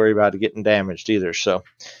don't have to worry about it getting damaged either. So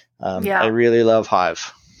I really love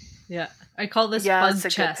Hive. Yeah, I call this bug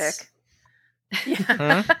chess.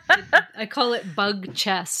 Yeah. I call it bug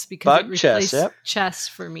chess because it replaced chess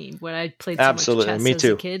for me when I played so much chess as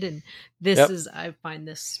a kid, and I find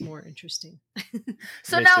this more interesting.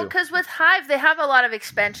 So now, because with Hive, they have a lot of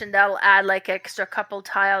expansion that'll add like extra couple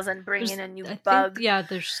tiles and bring in a new bug.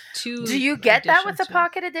 There's 2. Do you get that with the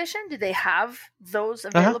Pocket Edition? Do they have those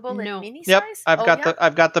available in mini size? I've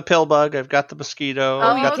got the pill bug. I've got the mosquito.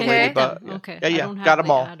 I've got the ladybug. Okay. Yeah, I don't have got them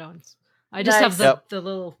all. Add-ons. I just have the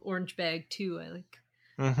little orange bag too. I like.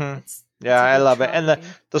 I love it. And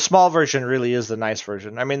the small version really is the nice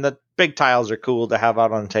version. I mean, the big tiles are cool to have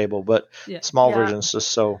out on the table, but small version's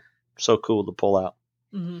just so cool to pull out.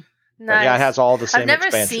 Mm-hmm. Nice. It has all the same. I've never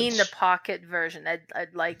expansions. seen the Pocket version.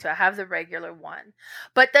 I'd like to. I have the regular one,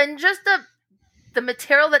 but then just the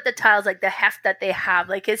material that the tiles, like the heft that they have,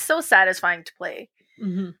 like it's so satisfying to play.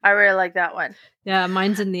 Mm-hmm. I really like that one. Yeah,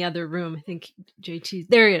 mine's in the other room. I think JT.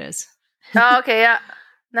 There it is. Oh, okay. Yeah,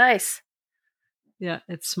 nice. Yeah,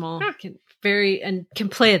 it's small. Can play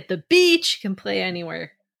at the beach. Can play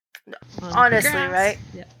anywhere. Honestly, right?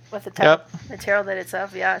 Yeah. With the type of material that it's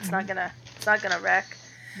of, it's not gonna wreck.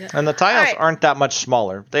 Yep. And the tiles aren't that much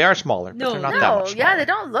smaller. They are smaller, but they're not that much smaller. Yeah, they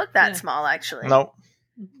don't look that small actually. No,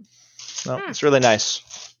 it's really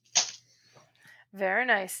nice. Very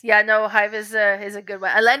nice. Yeah, no, Hive is a good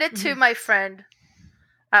one. I lent it to my friend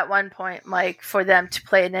at one point, Mike, for them to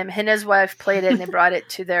play it. And him and his wife played it, and they brought it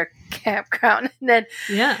to their campground. And then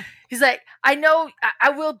he's like, I know,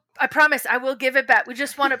 I promise I will give it back. We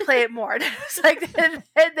just want to play it more. And it's like, and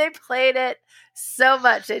they played it so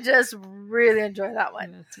much. They just really enjoyed that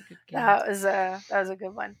one. That's a good game. That was a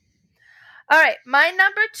good one. All right. My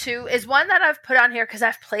number 2 is one that I've put on here because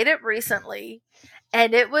I've played it recently,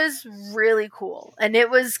 and it was really cool. And it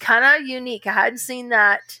was kind of unique. I hadn't seen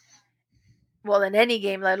that in any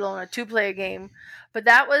game, let alone a 2-player game, but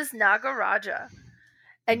that was Nagaraja.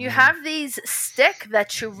 And you have these stick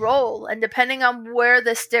that you roll, and depending on where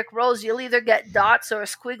the stick rolls, you'll either get dots or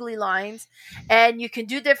squiggly lines, and you can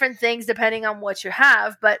do different things depending on what you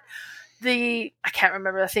have. But I can't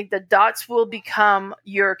remember, I think the dots will become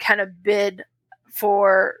your kind of bid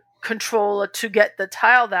for control to get the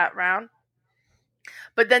tile that round.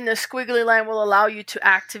 But then the squiggly line will allow you to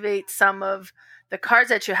activate some of the cards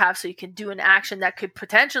that you have, so you can do an action that could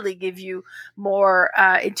potentially give you more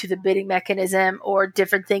into the bidding mechanism, or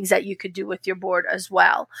different things that you could do with your board as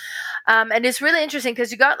well. And it's really interesting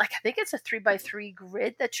because you got I think it's a 3x3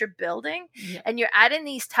 grid that you're building, and you're adding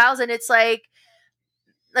these tiles, and it's like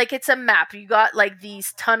it's a map. You got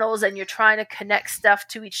these tunnels, and you're trying to connect stuff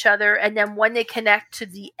to each other. And then when they connect to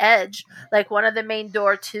the edge, one of the main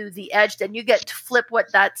door to the edge, then you get to flip what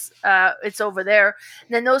it's over there.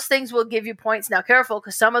 And then those things will give you points. Now, careful,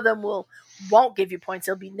 because some of them won't give you points.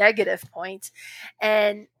 They'll be negative points.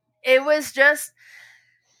 And it was just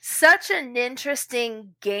such an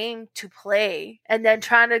interesting game to play, and then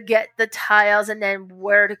trying to get the tiles and then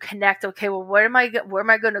where to connect. Okay, well, where am I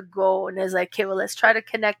going to go? And it's like, okay, well, let's try to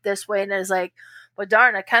connect this way. And it's like, well,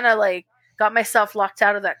 darn, I kind of got myself locked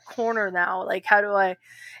out of that corner now. How do I?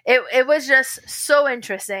 It was just so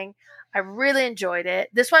interesting. I really enjoyed it.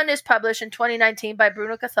 This one is published in 2019 by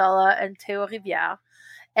Bruno Cathala and Theo Rivière,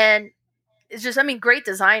 and it's just, great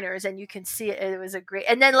designers, and you can see it. It was a great,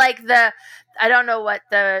 and then I don't know what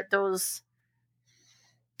those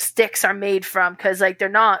sticks are made from, because they're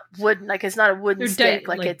not wooden. It's not a wooden stick.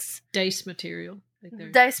 It's dice material.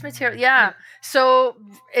 Like dice material, yeah. So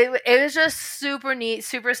it was just super neat,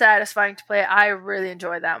 super satisfying to play. I really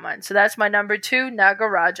enjoyed that one. So that's my number 2,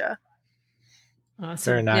 Nagaraja.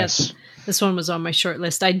 Awesome. Very nice. Yeah, this one was on my short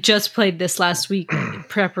list. I just played this last week in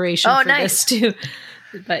preparation for nice. this too.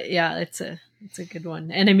 But yeah, it's a good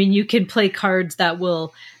one. And I mean, you can play cards that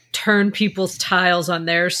will turn people's tiles on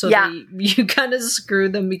there, so you kind of screw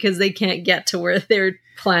them because they can't get to where they're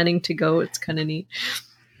planning to go. It's kind of neat.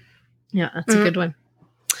 Yeah, that's a good one.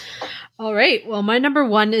 All right. Well, my number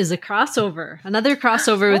 1 is a crossover. Another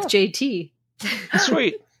crossover with JT.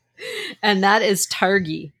 Sweet. And that is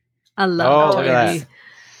Targi. I love Targi.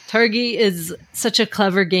 Targi is such a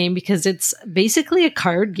clever game because it's basically a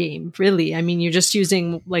card game, really. I mean, you're just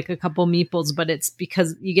using like a couple meeples, but it's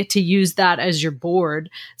because you get to use that as your board.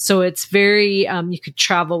 So it's very, you could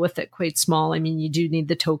travel with it quite small. I mean, you do need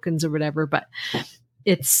the tokens or whatever, but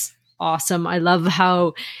it's awesome. I love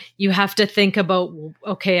how you have to think about,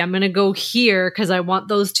 okay, I'm going to go here because I want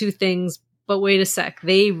those 2 things. But wait a sec,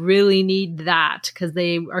 they really need that because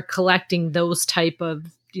they are collecting those type of,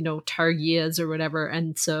 Targias or whatever.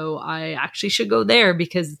 And so I actually should go there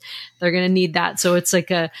because they're going to need that. So it's like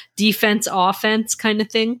a defense offense kind of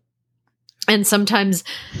thing. And sometimes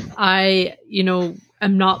I,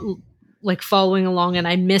 am not like following along and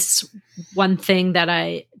I miss one thing that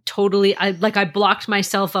I blocked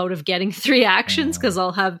myself out of getting 3 actions because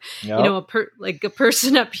I'll have, a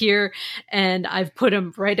person up here and I've put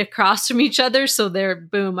them right across from each other. So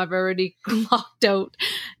boom, I've already locked out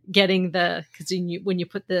getting because when you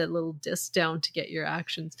put the little disc down to get your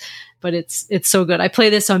actions, but it's so good. I play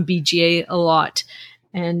this on BGA a lot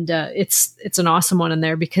and it's an awesome one in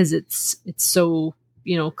there because it's so,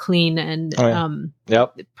 clean and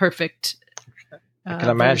perfect. I can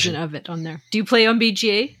imagine of it on there. Do you play on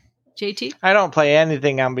BGA, JT? I don't play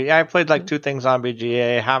anything on BGA. I played like 2 things on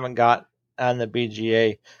BGA. I haven't got on the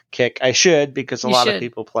BGA kick. I should because a lot of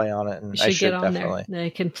people play on it, and I should get on definitely. There. I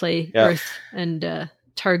can play Earth and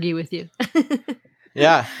Targi with you.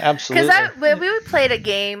 Yeah, absolutely. Because we played a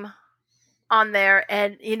game on there,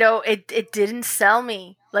 and it didn't sell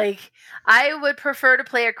me. Like I would prefer to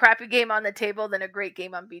play a crappy game on the table than a great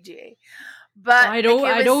game on BGA. But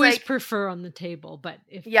I'd always prefer on the table, but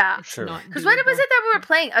if it's not, because what was it that we were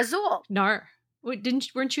playing? Azul. Nar. Wait,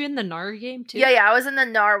 weren't you in the Nar game too? Yeah, I was in the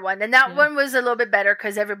Nar one, and that one was a little bit better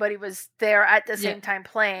because everybody was there at the same time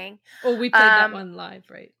playing. Oh, we played that one live,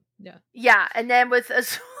 right? Yeah. Yeah, and then with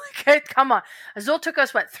Azul, come on, Azul took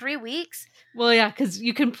us 3 weeks? Well, yeah, because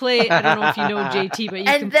you can play. I don't know if you know JT, but you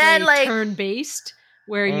can play turn based,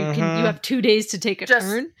 where you you have 2 days to take a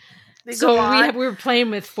turn. So we were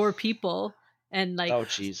playing with 4 people. And oh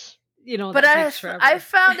jeez, but I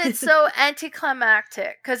found it so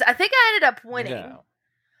anticlimactic because I think I ended up winning.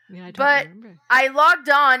 Yeah, I don't remember. I logged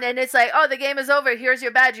on and it's like, oh, the game is over. Here's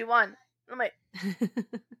your badge. You won. I'm like,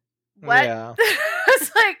 what? Yeah.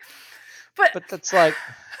 It's like, but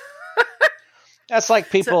that's like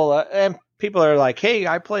people and people are like, hey,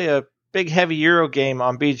 I play a big heavy Euro game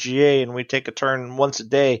on BGA and we take a turn once a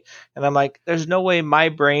day, and I'm like, there's no way my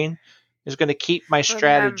brain is going to keep my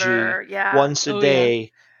strategy once a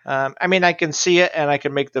day. Yeah. I mean, I can see it and I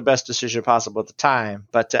can make the best decision possible at the time,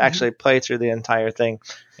 but to actually play through the entire thing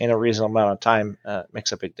in a reasonable amount of time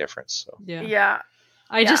makes a big difference. So yeah.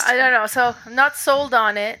 I don't know. So I'm not sold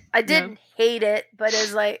on it. I didn't hate it, but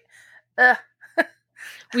it's like,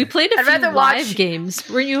 we played a few live games.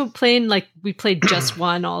 Were you playing we played just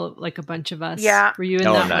one, all like a bunch of us? Yeah. Were you in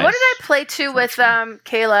that? Nice. What did I play with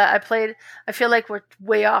Kayla? I feel like we're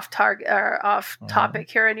way off target or off topic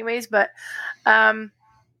here, anyways. But I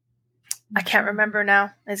can't remember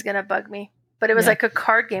now. It's gonna bug me. But it was like a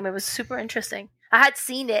card game. It was super interesting. I had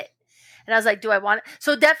seen it. And I was like, do I want it?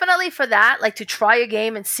 So definitely for that, like to try a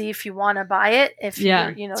game and see if you want to buy it. If you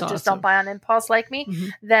just don't buy on impulse like me,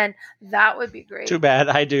 then that would be great. Too bad.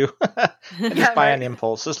 I do. I just buy on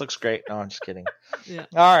impulse. This looks great. No, I'm just kidding.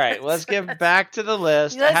 All right. Let's get back to the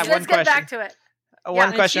list. I have one question. Let's get back to it.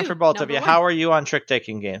 One question for both of you. How are you on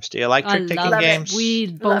trick-taking games? Do you like trick-taking games?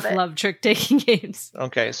 We both love trick-taking games.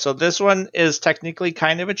 Okay. So this one is technically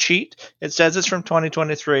kind of a cheat. It says it's from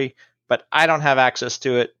 2023, but I don't have access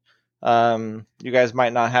to it. You guys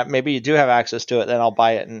might not have, maybe you do have access to it, then I'll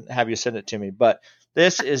buy it and have you send it to me. But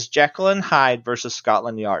this is Jekyll and Hyde versus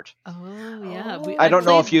Scotland Yard. Oh, yeah. I don't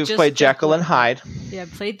know if you've played Jekyll and Hyde. Yeah, I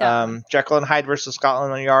played that. Jekyll and Hyde versus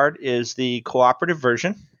Scotland Yard is the cooperative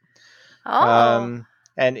version. Oh.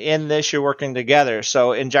 And in this, you're working together.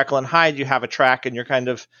 So in Jekyll and Hyde, you have a track and you're kind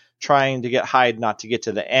of trying to get Hyde not to get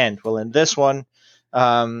to the end. Well, in this one,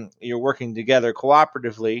 you're working together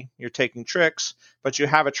cooperatively. You're taking tricks, but you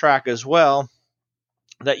have a track as well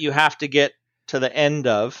that you have to get to the end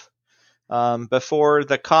of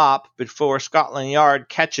before Scotland Yard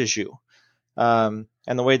catches you. And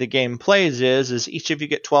the way the game plays is each of you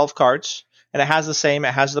get 12 cards, and it has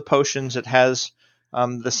the potions, it has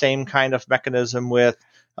the same kind of mechanism with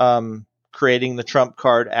creating the trump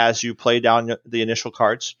card as you play down the initial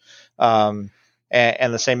cards. And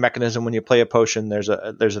the same mechanism when you play a potion, there's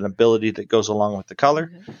an ability that goes along with the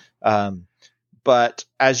color. Mm-hmm. But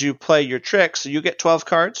as you play your tricks, you get 12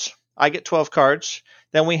 cards, I get 12 cards,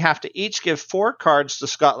 then we have to each give 4 cards to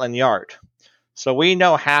Scotland Yard. So we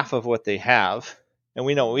know half of what they have, and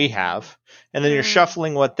we know what we have. And then you're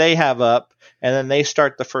shuffling what they have up, and then they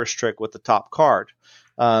start the first trick with the top card.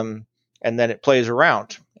 And then it plays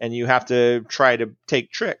around, and you have to try to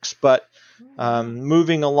take tricks. But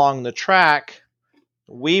moving along the track,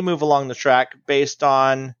 we move along the track based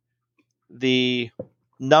on the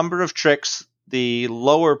number of tricks the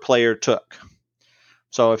lower player took.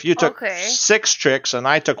 So if you took 6 tricks and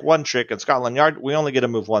I took 1 trick in Scotland Yard, we only get to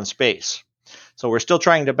move 1 space. So we're still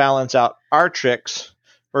trying to balance out our tricks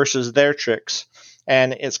versus their tricks.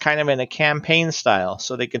 And it's kind of in a campaign style.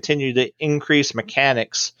 So they continue to increase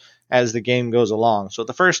mechanics as the game goes along. So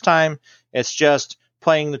the first time, it's just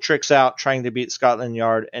playing the tricks out, trying to beat Scotland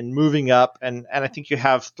Yard and moving up. And I think you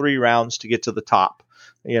have 3 rounds to get to the top,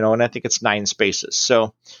 and I think it's 9 spaces.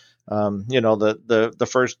 So, the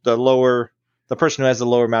person who has the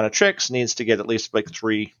lower amount of tricks needs to get at least like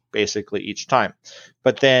 3 basically each time.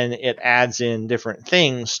 But then it adds in different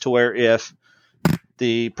things to where if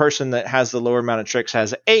the person that has the lower amount of tricks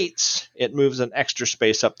has 8s, it moves an extra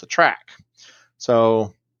space up the track.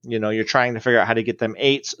 So, you're trying to figure out how to get them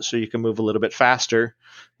 8s so you can move a little bit faster.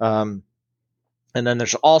 And then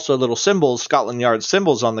there's also little symbols, Scotland Yard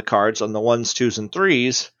symbols on the cards on the 1s, 2s, and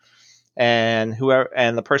 3s. And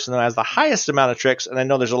the person that has the highest amount of tricks, and I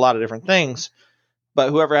know there's a lot of different things, but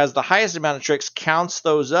whoever has the highest amount of tricks counts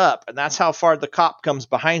those up, and that's how far the cop comes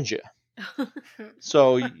behind you.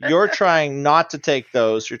 So you're trying not to take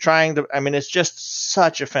those. You're trying to, it's just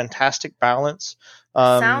such a fantastic balance.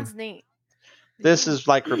 Sounds neat. This is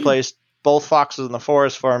like replaced both Foxes in the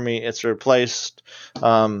Forest for me. It's replaced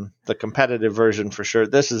the competitive version for sure.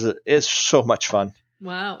 It's so much fun.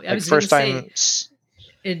 Wow. I was first time.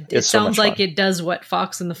 It sounds like it does what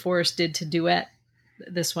Fox in the Forest did to Duet.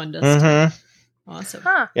 This one does. Mm-hmm. Awesome.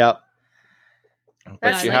 Huh. Yep.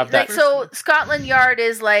 But you have that. So Scotland Yard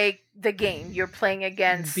is like the game you're playing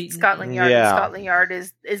against. Scotland Yard. Yeah. And Scotland Yard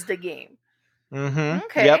is the game. Mm-hmm.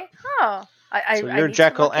 Okay. Yep. Oh. So you're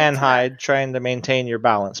Jekyll and Hyde trying to maintain your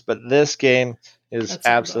balance, but this game is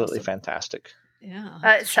absolutely fantastic.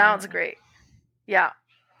 Yeah. It sounds great. Yeah.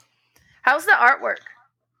 How's the artwork?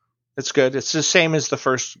 It's good. It's the same as the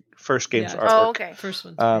first game's artwork. Oh, okay. First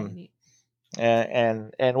one's pretty neat.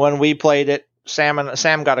 And when we played it, Sam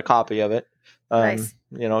got a copy of it. Nice.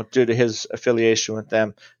 Due to his affiliation with them,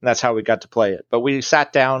 and that's how we got to play it. But we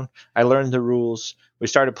sat down, I learned the rules, we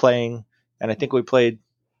started playing, and I think we played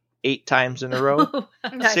 8 times in a row.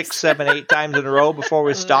 Nice. 6, 7, 8 times in a row before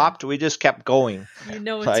we stopped. We just kept going.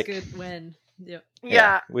 It's good when. Yep.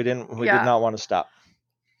 Yeah. We did not want to stop.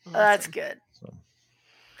 Awesome. That's good.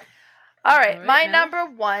 All right. My number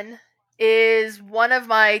 1 is one of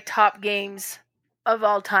my top games of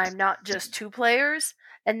all time, not just 2 players,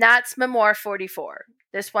 and that's Memoir 44.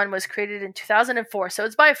 This one was created in 2004, so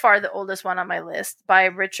it's by far the oldest one on my list, by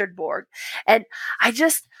Richard Borg. And I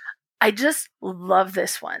just love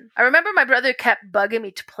this one. I remember my brother kept bugging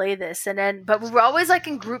me to play this, but we were always like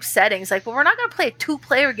in group settings, like, well, we're not going to play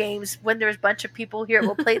 2-player games when there's a bunch of people here.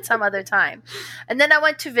 We'll play it some other time. And then I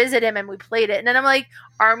went to visit him and we played it. And then I'm like,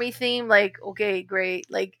 army theme, like, okay, great.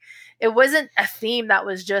 Like, it wasn't a theme that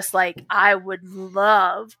was just like, I would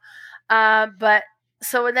love. But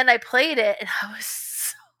so then I played it and I was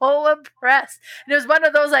so impressed. And it was one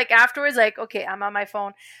of those, like, afterwards, like, okay, I'm on my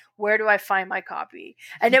phone. Where do I find my copy?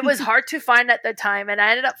 And it was hard to find at the time. And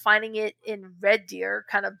I ended up finding it in Red Deer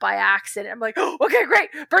kind of by accident. I'm like, oh, okay, great.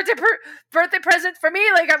 Birthday present for me.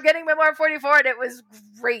 Like, I'm getting Memoir 44 and it was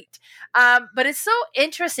great. But it's so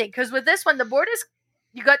interesting because with this one, the board is,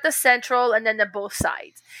 you got the central and then the both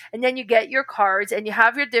sides. And then you get your cards and you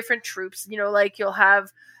have your different troops, like you'll have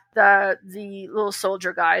the little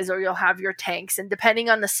soldier guys, or you'll have your tanks, and depending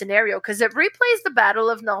on the scenario, because it replays the Battle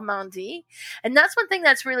of Normandy, and that's one thing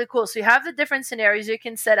that's really cool. So you have the different scenarios you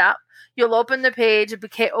can set up. You'll open the page,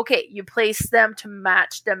 you place them to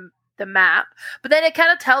match them the map, but then it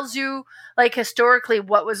kind of tells you, like, historically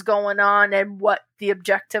what was going on and what the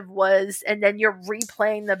objective was, and then you're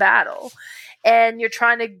replaying the battle and you're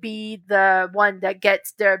trying to be the one that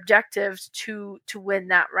gets their objectives to win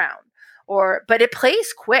that round. But it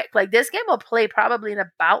plays quick. Like, this game will play probably in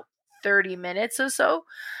about 30 minutes or so.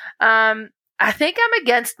 I think I'm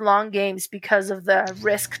against long games because of the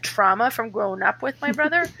risk trauma from growing up with my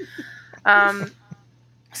brother.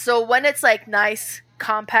 So when it's like nice,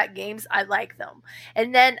 compact games, I like them.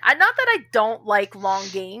 And then, not that I don't like long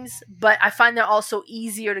games, but I find they're also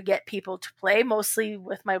easier to get people to play, mostly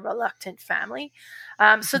with my reluctant family.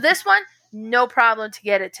 So this one, no problem to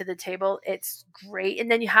get it to the table. It's great. And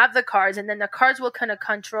then you have the cards, and then the cards will kind of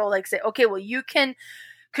control, like say, okay, well, you can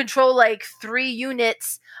control like 3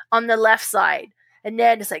 units on the left side. And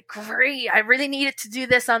then it's like, great, I really needed to do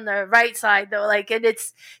this on the right side though. Like, and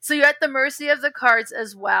it's, so you're at the mercy of the cards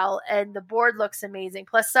as well. And the board looks amazing.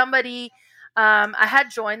 Plus somebody, I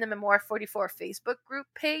had joined the Memoir 44 Facebook group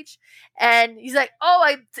page, and he's like,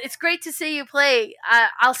 oh, it's great to see you play.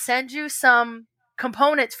 I'll send you some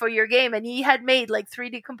components for your game. And he had made like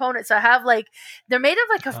 3D components. So I have like, they're made of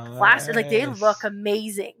like a plastic, like they look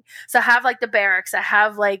amazing. So I have like the barracks, I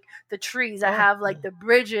have like the trees, I have like the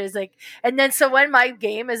bridges, like, and then so when my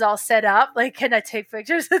game is all set up, like, can I take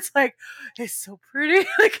pictures? It's like, it's so pretty.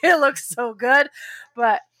 Like, it looks so good.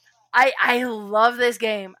 But I love this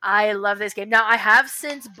game. I love this game. Now I have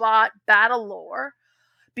since bought Battle Lore,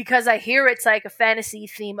 because I hear it's like a fantasy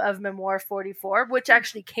theme of Memoir 44, which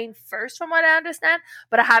actually came first from what I understand,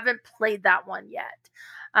 but I haven't played that one yet.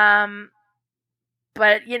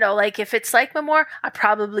 But, you know, like if it's like Memoir, I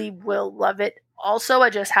probably will love it. Also, I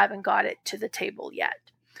just haven't got it to the table yet.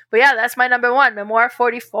 But yeah, that's my number 1, Memoir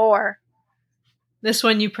 44. This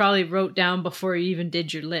one you probably wrote down before you even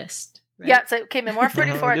did your list. Right? Yeah, so okay, Memoir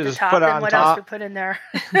 44 at the top, and what else we put in there?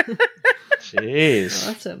 Jeez.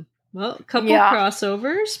 Awesome. Well, a couple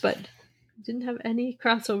crossovers, but didn't have any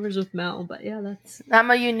crossovers with Mel. But yeah, I'm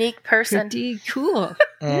a unique person. Pretty cool.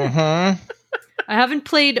 Mm-hmm. I haven't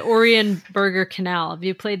played Orion Burger Canal. Have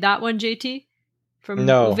you played that one, JT? From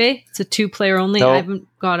No. Uwe? It's a 2-player only. Nope. I haven't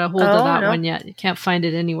got a hold of that one yet. You can't find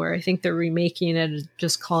it anywhere. I think they're remaking it and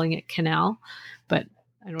just calling it Canal, but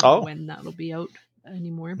I don't know when that'll be out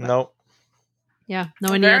anymore. But Nope. Yeah.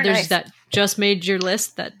 No, any others that just made your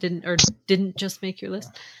list that didn't just make your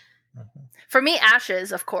list? For me,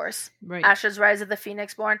 Ashes, of course. Right. Ashes, Rise of the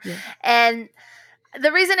Phoenix Born. Yeah. And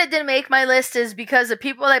the reason it didn't make my list is because the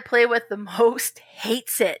people I play with the most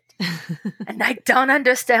hates it. And I don't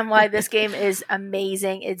understand why. This game is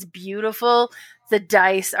amazing. It's beautiful. The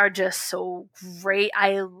dice are just so great.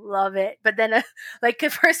 I love it. But then, like, the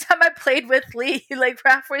first time I played with Lee, like,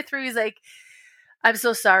 halfway through, he's like, I'm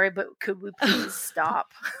so sorry, but could we please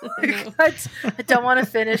stop? I don't want to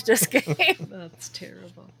finish this game. That's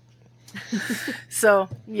terrible. So,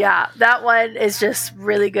 yeah, that one is just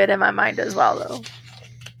really good in my mind as well, though.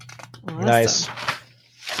 Awesome. Nice.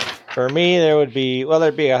 For me, there'd be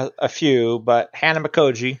a few, but Hannah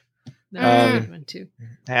Makoji. That's a good one too.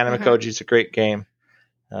 Hannah Makoji's a great game.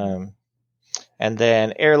 And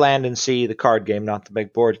then Air, Land, and Sea, the card game, not the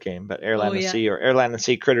big board game, but Air, Land, and Sea, or Air, Land, and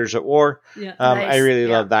Sea Critters at War. Yeah. I really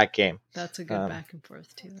love that game. That's a good back and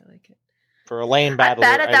forth too. I like it. For a lane battle, I'm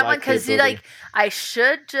bad at that one because I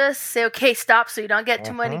should just say, okay, stop, so you don't get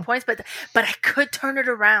too many points, but I could turn it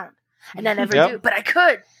around, and I never do. But I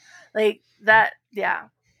could, like that. Yeah,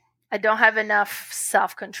 I don't have enough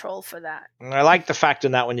self-control for that. And I like the fact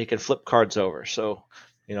in that one you can flip cards over, so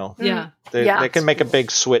you know, they can make a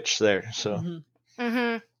big switch there. So,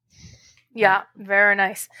 yeah, very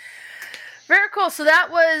nice. Very cool. So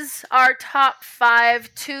that was our top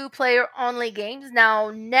 5 2-player only games.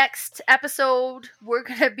 Now, next episode, we're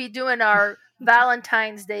going to be doing our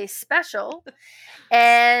Valentine's Day special.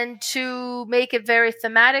 And to make it very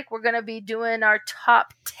thematic, we're going to be doing our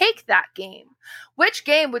top Take That game. Which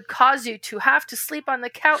game would cause you to have to sleep on the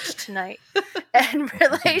couch tonight? And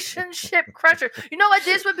Relationship Crusher. You know what?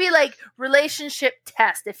 This would be like relationship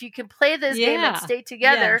test. If you can play this game and stay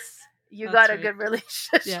together, you got a good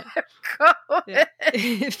relationship going. Yeah.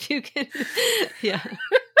 If you can, if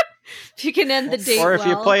you can end the date, or if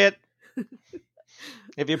you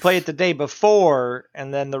play it the day before,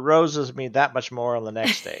 and then the roses mean that much more on the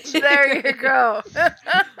next day. So. There you go.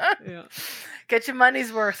 Get your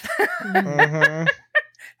money's worth.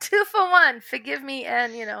 2 for 1. Forgive me,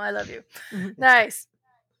 and I love you. Nice.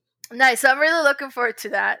 So I'm really looking forward to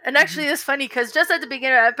that. And actually, it's funny because just at the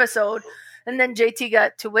beginning of the episode. And then JT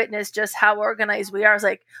got to witness just how organized we are. I was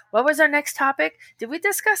like, what was our next topic? Did we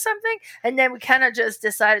discuss something? And then we kind of just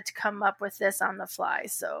decided to come up with this on the fly.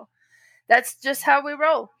 So that's just how we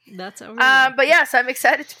roll. That's how we roll. But yes, I'm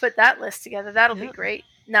excited to put that list together. That'll be great.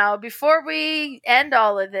 Now, before we end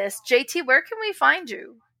all of this, JT, where can we find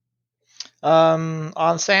you?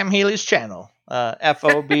 On Sam Healy's channel,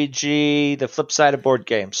 FOBG, the flip side of board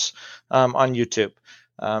games, on YouTube.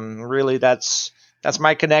 Really, that's that's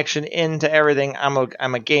my connection into everything.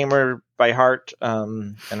 I'm a gamer by heart,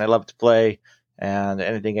 and I love to play. And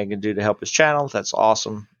anything I can do to help his channel, that's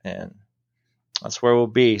awesome. And that's where we'll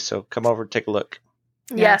be. So come over and take a look.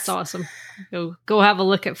 Yeah, it's awesome. Go have a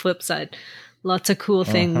look at Flipside. Lots of cool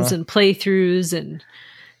things and playthroughs and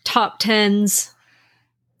top 10s.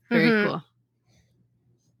 Very cool.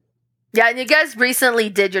 Yeah, and you guys recently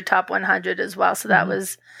did your top 100 as well, so that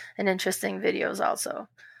was an interesting videos also.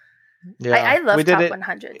 Yeah, I love top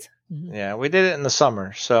 100s. Yeah, we did it in the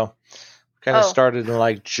summer, so kind of started in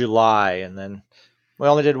like July, and then we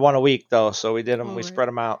only did one a week though, so we did them. We spread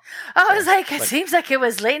them out. I was like, it seems like it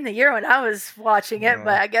was late in the year when I was watching it,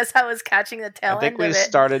 but I guess I was catching the tail end of it. I think we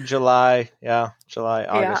started July,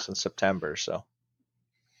 August, and September. So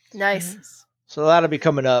nice. So that'll be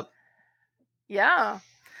coming up. Yeah.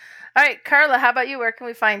 All right, Carla, how about you? Where can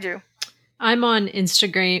we find you? I'm on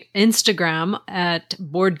Instagram at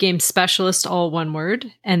Board Game Specialist, all one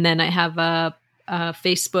word, and then I have a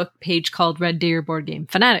Facebook page called Red Deer Board Game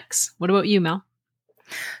Fanatics. What about you, Mel?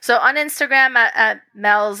 So on Instagram at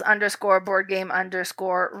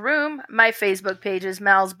Mel's_boardgame_room. My Facebook page is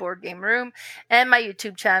Mel's Board Game Room. And my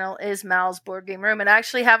YouTube channel is Mel's Board Game Room. And I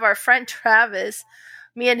actually have our friend Travis.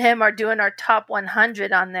 Me and him are doing our top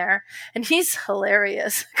 100 on there. And he's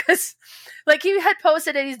hilarious because like he had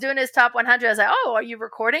posted it. He's doing his top 100. I was like, oh, are you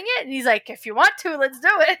recording it? And he's like, if you want to, let's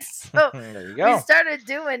do it. So there you go. We started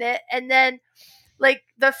doing it. And then like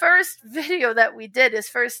the first video that we did, his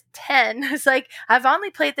first 10, it's like, I've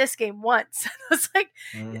only played this game once. It's like,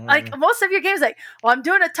 like most of your games, like, well, I'm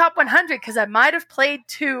doing a top 100 because I might have played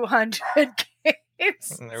 200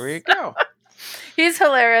 games. There we go. He's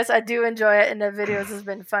hilarious. I do enjoy it, and the videos has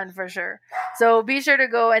been fun for sure. So be sure to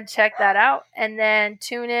go and check that out, and then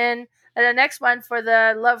tune in at the next one for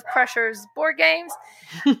the Love Crushers board games.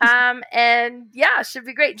 And yeah, it should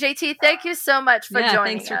be great. JT, thank you so much for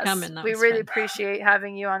joining us. Thanks for coming. We really appreciate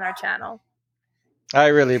having you on our channel. I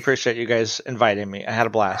really appreciate you guys inviting me. I had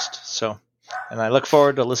a blast. So, and I look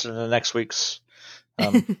forward to listening to next week's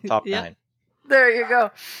top 9. There you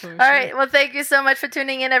go. All right. Well, thank you so much for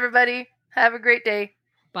tuning in, everybody. Have a great day.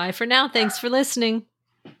 Bye for now. Thanks for listening.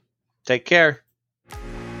 Take care.